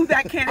that's right. with who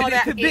that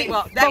candidate could be.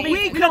 Well, that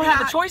means we don't have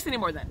the choice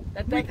anymore then.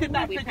 We could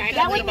not figure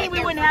that would mean we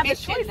wouldn't have the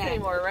choice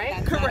anymore,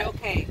 right? That's Correct.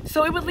 Okay.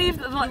 So it would leave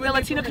the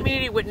Latino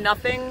community with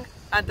nothing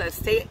at the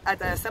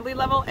assembly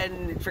level,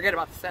 and forget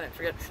about the Senate.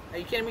 Are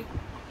you kidding me?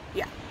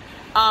 Yeah.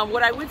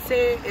 What I would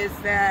say is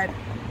that,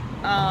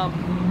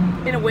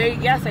 in a way,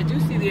 yes, I do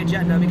see the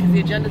agenda, because the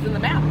agenda's in the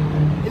map.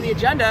 And the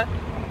agenda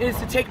is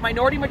to take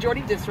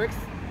minority-majority districts,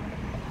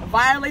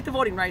 violate the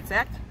Voting Rights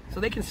Act, so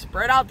they can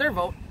spread out their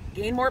vote,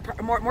 gain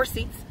more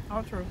seats.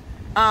 All true.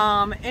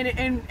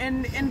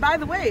 And by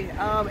the way,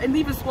 and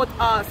leave us with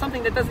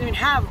something that doesn't even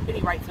have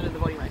any rights under the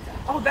Voting Rights Act.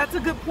 Oh, that's a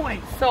good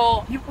point.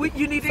 So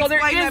you need to so there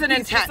explain is that an piece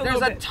intent. just There's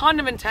little a bit. ton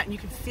of intent, and you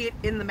can see it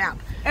in the map.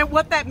 And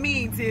what that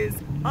means is,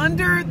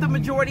 under the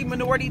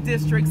majority-minority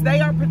districts,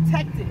 they are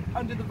protected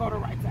under the Voter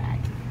Rights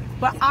Act.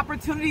 But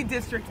opportunity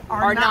districts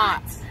are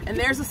not. And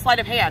there's a sleight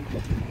of hand.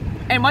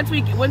 And once they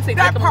That take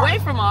them part. away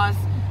from us,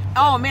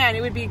 oh man,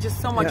 it would be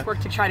just so much work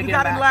to try to We get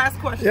got them a back. last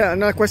question. Yeah,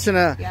 another question.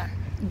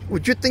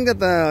 Would you think that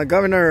the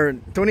governor,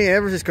 Tony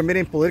Evers, is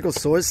committing political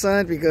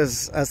suicide?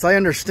 Because as I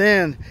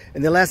understand,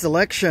 in the last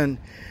election,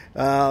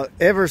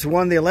 Evers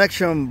won the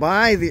election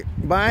by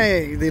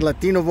the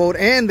Latino vote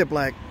and the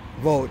Black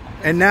vote.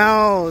 And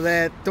now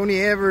that Tony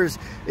Evers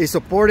is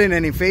supporting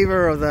and in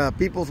favor of the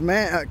People's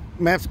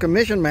Maps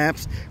Commission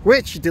maps,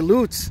 which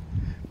dilutes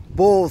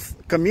both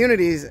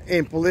communities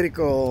in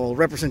political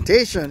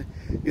representation,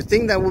 you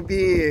think that would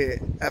be,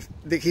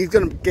 he's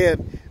going to get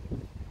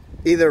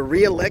either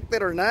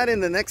re-elected or not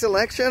in the next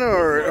election,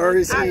 or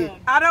is he?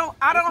 I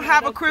don't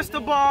have a crystal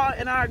ball,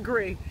 and I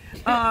agree.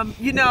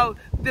 You know,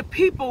 the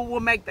people will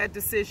make that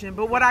decision.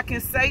 But what I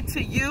can say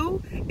to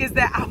you is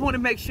that I want to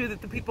make sure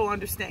that the people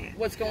understand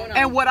What's going on.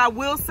 And what I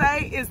will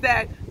say is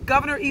that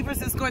Governor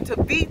Evers is going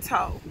to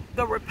veto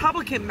the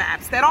Republican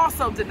maps that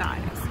also deny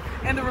us,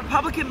 and the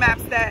Republican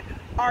maps that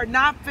are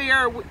not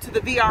fair to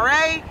the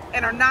VRA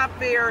and are not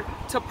fair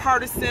to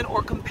partisan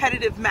or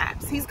competitive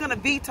maps. He's going to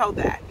veto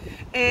that.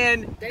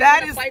 And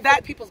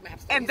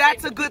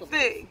that's a good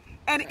thing.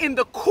 And in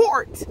the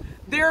court,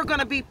 there are going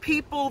to be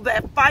people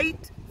that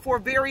fight for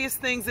various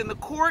things in the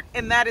court,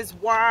 and that is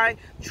why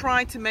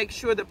trying to make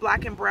sure that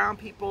Black and brown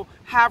people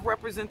have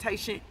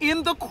representation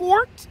in the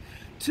court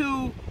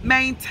to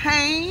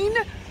maintain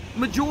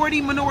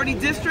majority-minority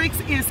districts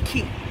is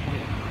key.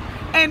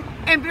 And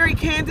very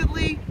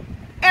candidly,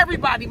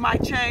 everybody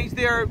might change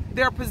their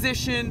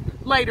position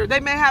later.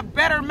 They may have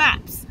better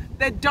maps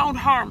that don't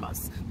harm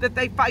us, that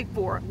they fight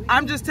for.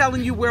 I'm just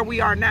telling you where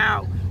we are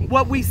now,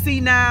 what we see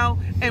now,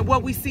 and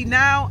what we see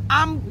now.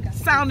 I'm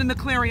sounding the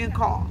clarion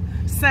call,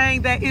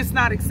 saying that it's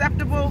not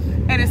acceptable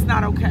and it's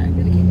not okay.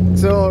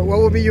 So what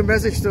would be your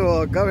message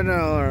to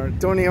Governor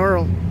Tony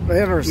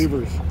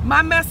Evers?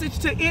 My message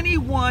to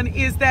anyone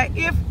is that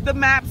if the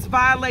maps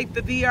violate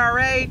the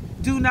VRA,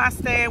 do not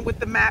stand with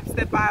the maps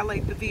that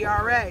violate the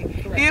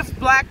VRA. Correct. If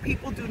Black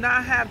people do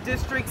not have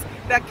districts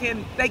that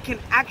they can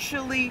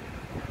actually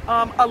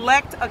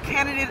elect a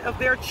candidate of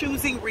their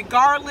choosing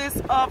regardless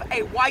of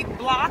a white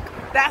bloc,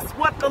 that's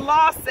what the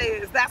law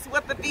says. That's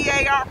what the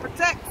VAR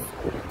protects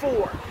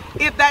for.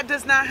 If that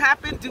does not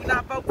happen, do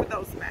not vote for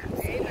those maps.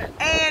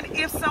 And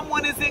if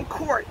someone is in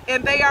court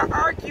and they are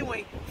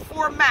arguing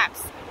for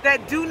maps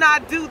that do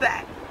not do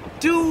that,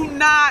 do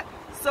not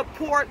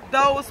support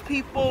those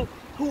people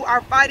who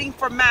are fighting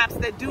for maps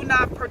that do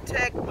not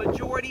protect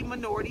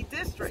majority-minority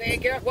districts. Say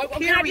again. What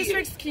kind of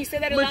districts? Can you say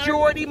that?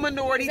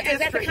 Majority-minority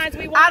districts. Is that the kinds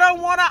we want? I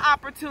don't want an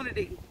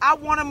opportunity. I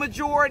want a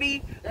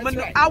majority.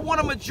 Right. I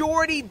want a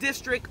majority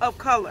district of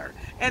color,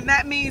 and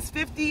that means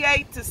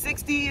 58 to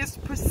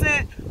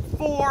 60%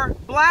 for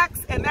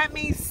Blacks, and that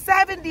means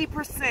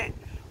 70%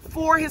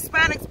 for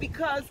Hispanics,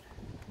 because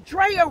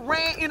Drea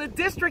ran in a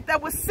district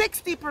that was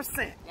 60%.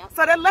 Yep.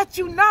 So that lets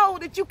you know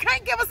that you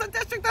can't give us a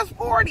district that's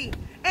 40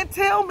 and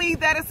tell me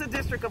that it's a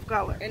district of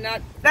color. And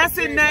that's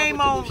in name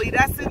only.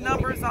 That's in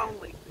numbers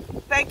only.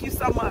 Thank you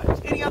so much.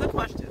 Any other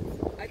questions?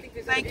 I think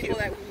there's other people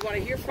that we want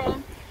to hear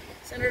from.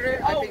 Senator,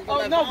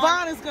 no,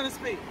 Vaughn is going to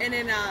speak. And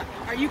then,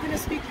 are you going to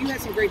speak? You had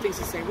some great things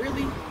to say.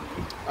 Really? You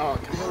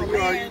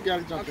got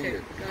to jump in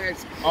here. Go ahead.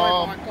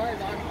 Go ahead,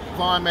 Vaughn.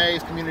 Vaughn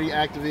Mays, community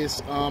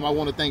activist. I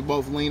want to thank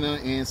both Lena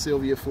and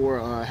Sylvia for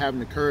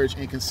having the courage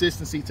and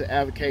consistency to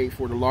advocate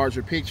for the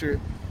larger picture,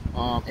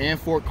 and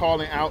for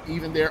calling out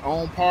even their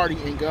own party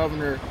and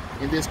governor,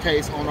 in this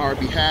case, on our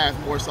behalf,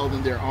 more so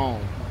than their own.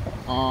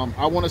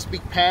 I want to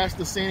speak past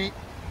the Senate.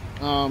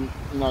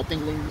 I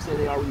think Lena, you said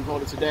they already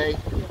voted today,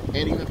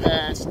 and even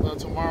past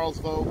tomorrow's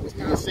vote with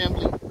the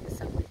Assembly.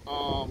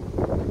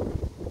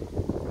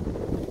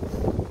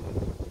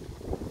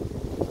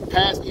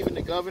 past even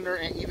the governor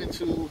and even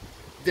to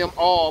them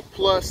all,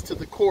 plus to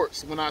the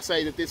courts, when I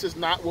say that this is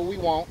not what we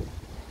want,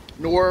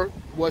 nor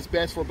what's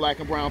best for black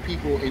and brown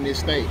people in this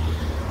state.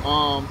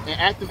 In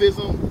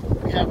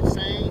activism, we have a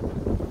saying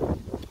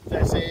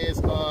that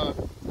says,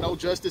 no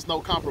justice, no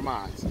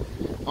compromise.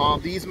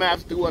 These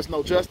maps do us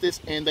no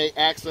justice, and they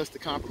ask us to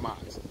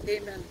compromise.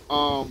 Amen.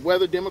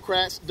 Whether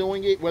Democrats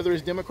doing it, whether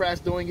it's Democrats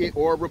doing it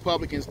or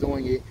Republicans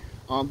doing it,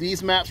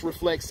 these maps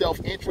reflect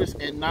self-interest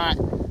and not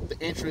the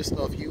interest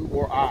of you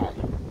or I.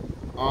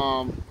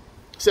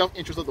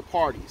 Self-interest of the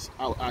parties,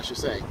 I should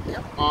say.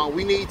 Yep.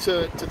 We need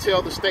to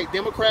tell the state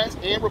Democrats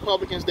and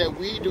Republicans that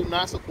we do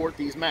not support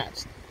these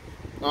maps.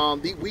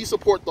 We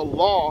support the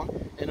law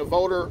and the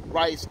Voter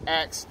Rights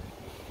Acts,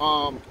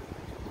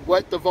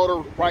 what the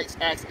Voter Rights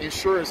Act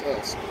ensures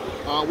us.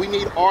 We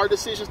need our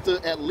decisions to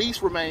at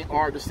least remain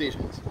our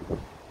decisions.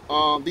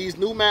 These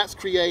new maps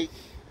create,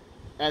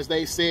 as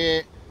they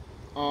said,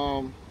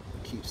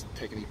 keeps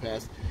taking me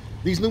past.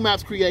 These new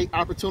maps create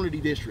opportunity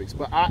districts,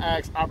 but I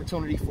ask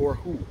opportunity for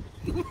who?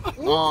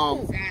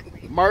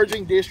 Exactly.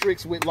 Merging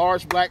districts with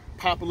large black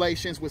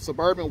populations with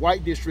suburban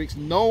white districts,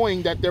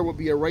 knowing that there will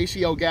be a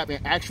ratio gap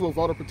in actual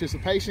voter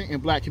participation in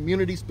black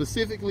communities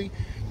specifically,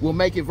 will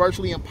make it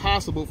virtually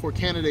impossible for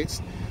candidates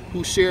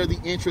who share the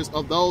interests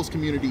of those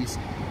communities,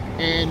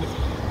 and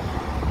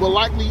will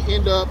likely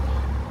end up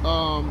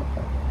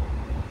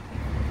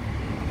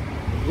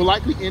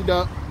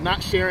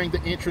not sharing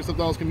the interests of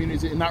those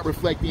communities and not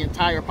reflect the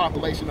entire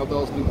population of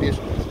those new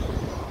districts.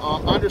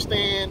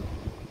 Understand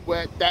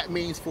what that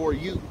means for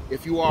you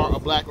if you are a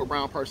black or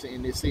brown person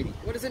in this city.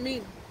 What does it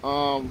mean?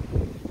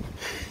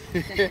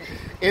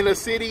 In a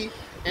city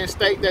and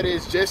state that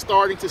is just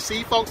starting to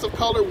see folks of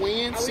color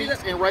win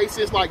seats and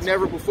races like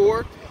never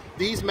before,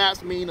 these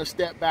maps mean a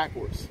step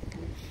backwards.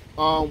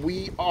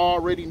 We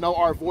already know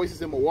our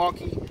voices in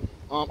Milwaukee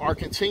are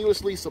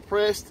continuously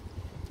suppressed,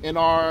 and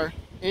our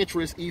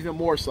interests even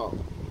more so.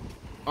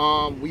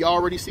 We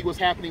already see what's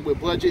happening with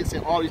budgets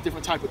and all these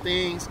different type of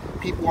things.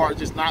 People are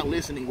just not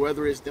listening,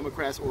 whether it's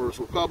Democrats or it's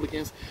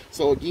Republicans.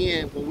 So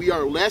again, when we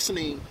are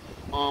lessening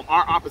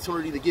our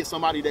opportunity to get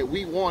somebody that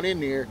we want in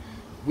there,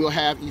 we'll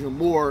have even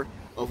more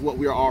of what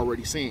we are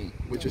already seeing,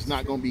 which is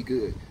not going to be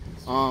good.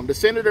 The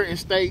senator and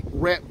state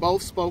rep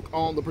both spoke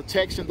on the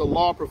protection the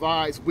law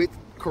provides with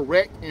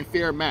correct and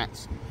fair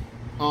maps.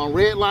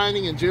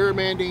 Redlining and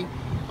gerrymandering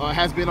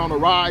has been on the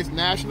rise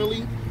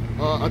nationally.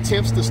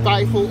 Attempts to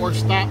stifle or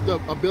stop the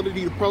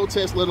ability to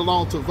protest, let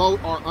alone to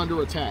vote, are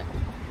under attack.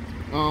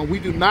 We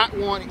do not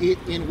want it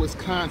in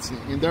Wisconsin,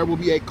 and there will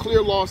be a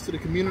clear loss to the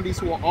communities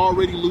who are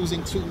already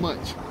losing too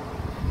much.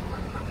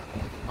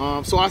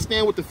 So I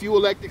stand with the few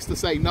electeds to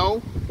say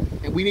no,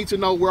 and we need to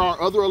know where our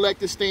other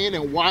electeds stand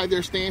and why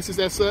their stance is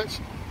as such.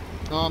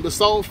 The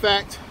sole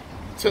fact,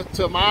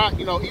 to my,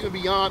 even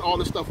beyond all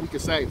the stuff we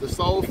could say, the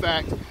sole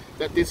fact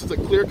that this is a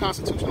clear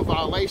constitutional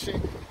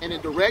violation and a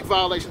direct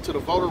violation to the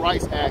Voter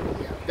Rights Act,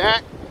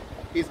 that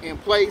is in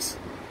place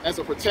as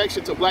a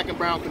protection to black and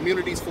brown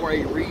communities for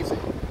a reason.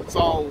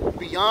 So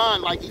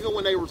beyond, like, even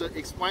when they were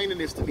explaining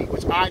this to me,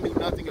 which I knew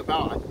nothing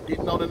about, I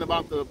didn't know nothing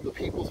about the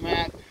People's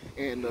Map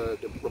and the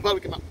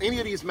Republican map, any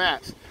of these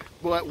maps,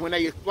 but when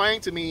they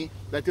explained to me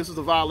that this is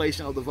a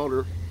violation of the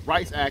Voter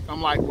Rights Act,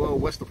 I'm like, well,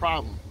 what's the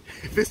problem?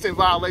 If it's in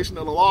violation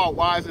of the law,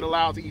 why is it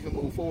allowed to even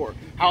move forward?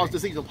 How is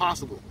this even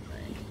possible?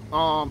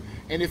 And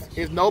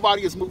if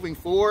nobody is moving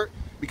forward,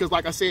 because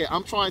like I said,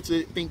 I'm trying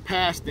to think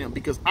past them,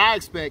 because I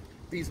expect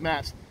these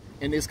maps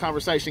and this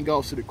conversation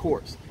goes to the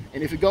courts.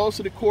 And if it goes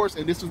to the courts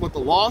and this is what the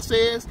law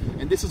says,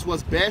 and this is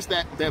what's best,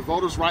 that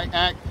Voters' Rights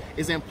Act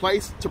is in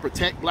place to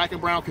protect black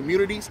and brown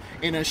communities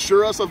and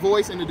ensure us a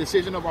voice in the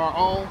decision of our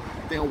own,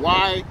 then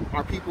why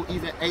are people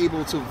even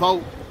able to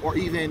vote or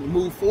even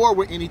move forward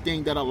with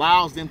anything that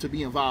allows them to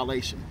be in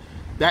violation?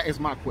 That is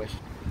my question.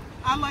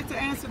 I'd like to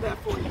answer that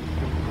for you.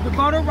 The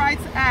Voter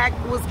Rights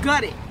Act was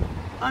gutted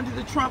under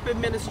the Trump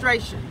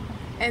administration.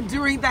 And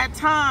during that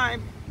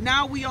time,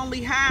 now we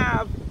only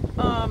have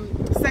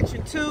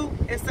Section 2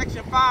 and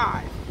Section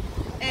 5.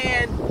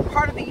 And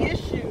part of the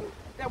issue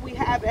that we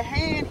have at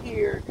hand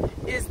here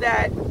is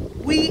that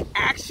we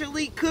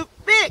actually could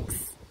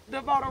fix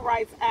the Voter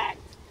Rights Act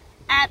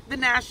at the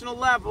national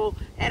level.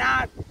 And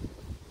I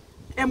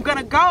am going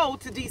to go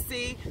to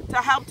D.C. to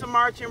help to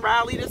march and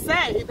rally to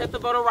say that the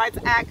Voter Rights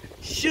Act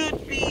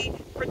should be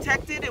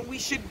protected, and we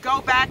should go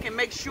back and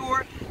make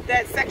sure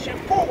that Section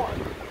 4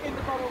 in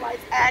the Voter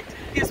Rights Act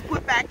is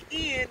put back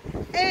in.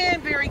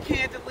 And very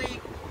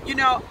candidly,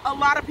 a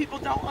lot of people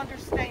don't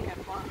understand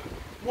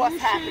what's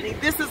happening.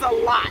 This is a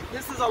lot.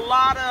 This is a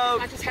lot of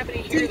not just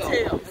happening here,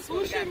 details.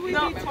 Who should we be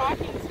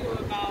talking to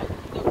about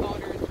the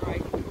Voters'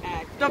 Rights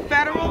Act? The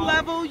federal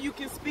level, you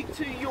can speak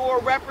to your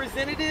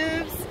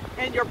representatives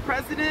and your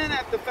president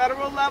at the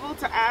federal level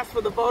to ask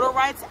for the Voter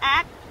Rights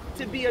Act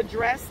to be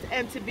addressed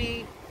and to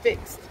be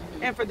fixed.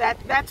 And for that,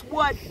 that's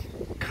what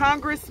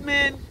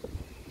Congressman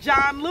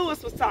John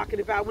Lewis was talking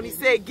about when he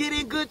said, get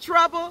in good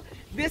trouble.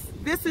 This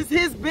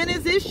has been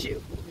his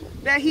issue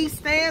that he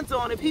stands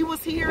on. If he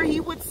was here, he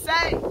would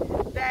say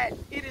that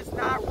it is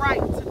not right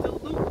to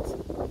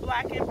dilute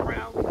Black and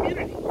brown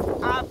community.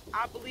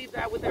 I believe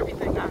that with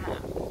everything I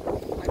have.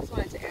 I just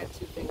wanted to add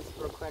two things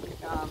real quick.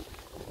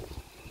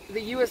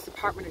 The U.S.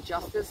 Department of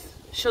Justice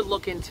should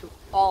look into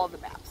all of the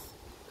maps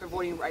for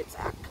Voting Rights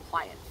Act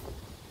compliance.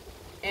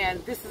 And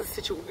this is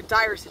a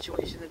dire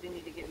situation that they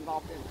need to get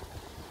involved in.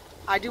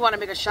 I do want to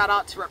make a shout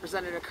out to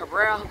Representative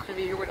Cabrera, who couldn't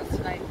be here with us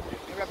tonight,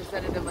 and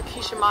Representative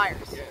Lakeisha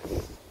Myers.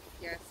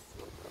 Yes.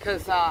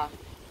 Because,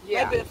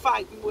 They've been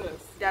fighting with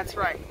us. That's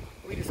right.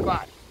 We the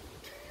squad.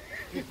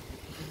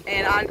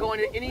 And I'd go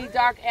into any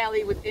dark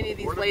alley with any of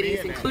these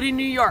ladies, including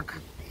New York.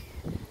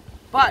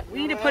 But we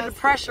need to put the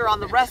pressure on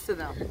the rest of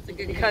them,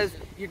 because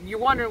you're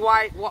wondering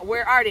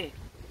where are they?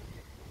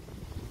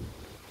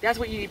 That's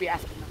what you need to be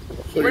asking them.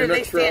 So Where your do they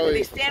next stand? rally- Do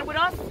they stand with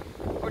us,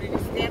 or do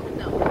they stand with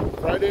them?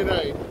 Friday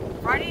night.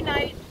 Friday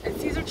night at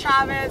Cesar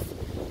Chavez,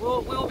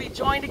 we'll be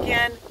joined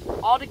again,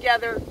 all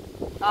together,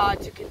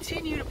 to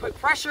continue to put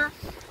pressure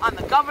on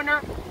the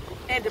governor,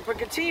 and to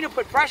continue to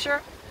put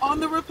pressure On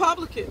the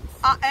Republicans.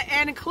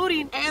 and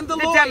including And the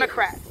the lawyers.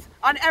 Democrats,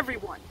 on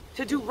everyone,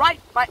 to do right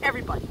by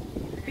everybody.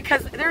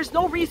 Because there's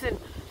no reason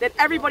that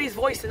everybody's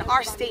voice in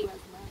our state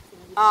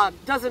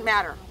doesn't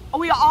matter.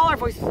 We all our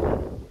voices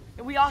matter,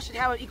 and we all should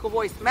have an equal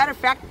voice. Matter of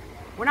fact,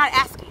 we're not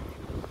asking.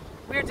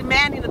 We are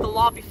demanding that the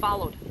law be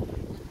followed.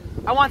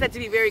 I want that to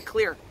be very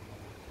clear.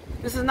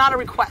 This is not a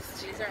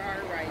request. These are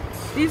our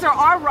rights. These are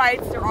our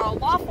rights. There are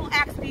lawful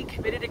acts being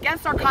committed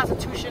against our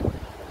Constitution,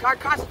 our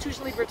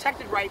constitutionally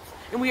protected rights,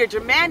 and we are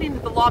demanding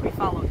that the law be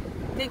followed.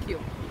 Thank you.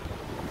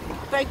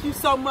 Thank you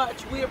so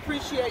much. We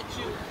appreciate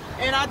you.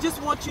 And I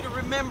just want you to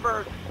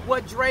remember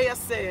what Drea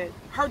said.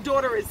 Her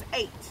daughter is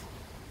 8.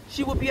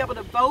 She will be able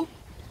to vote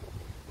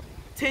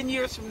 10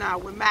 years from now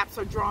when maps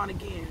are drawn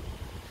again.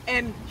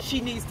 And she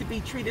needs to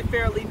be treated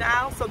fairly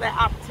now so that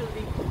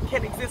opportunity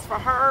can exist for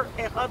her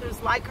and others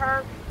like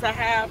her to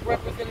have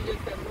representatives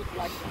that look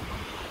like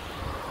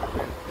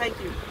her. Thank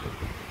you.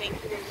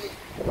 Thank you.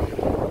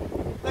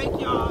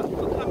 Thank y'all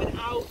for coming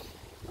out.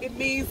 It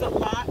means a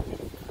lot.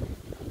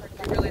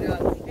 It really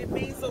does. It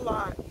means a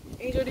lot.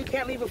 Angel, you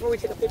can't leave before we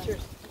take the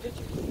pictures.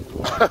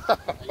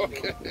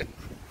 Okay.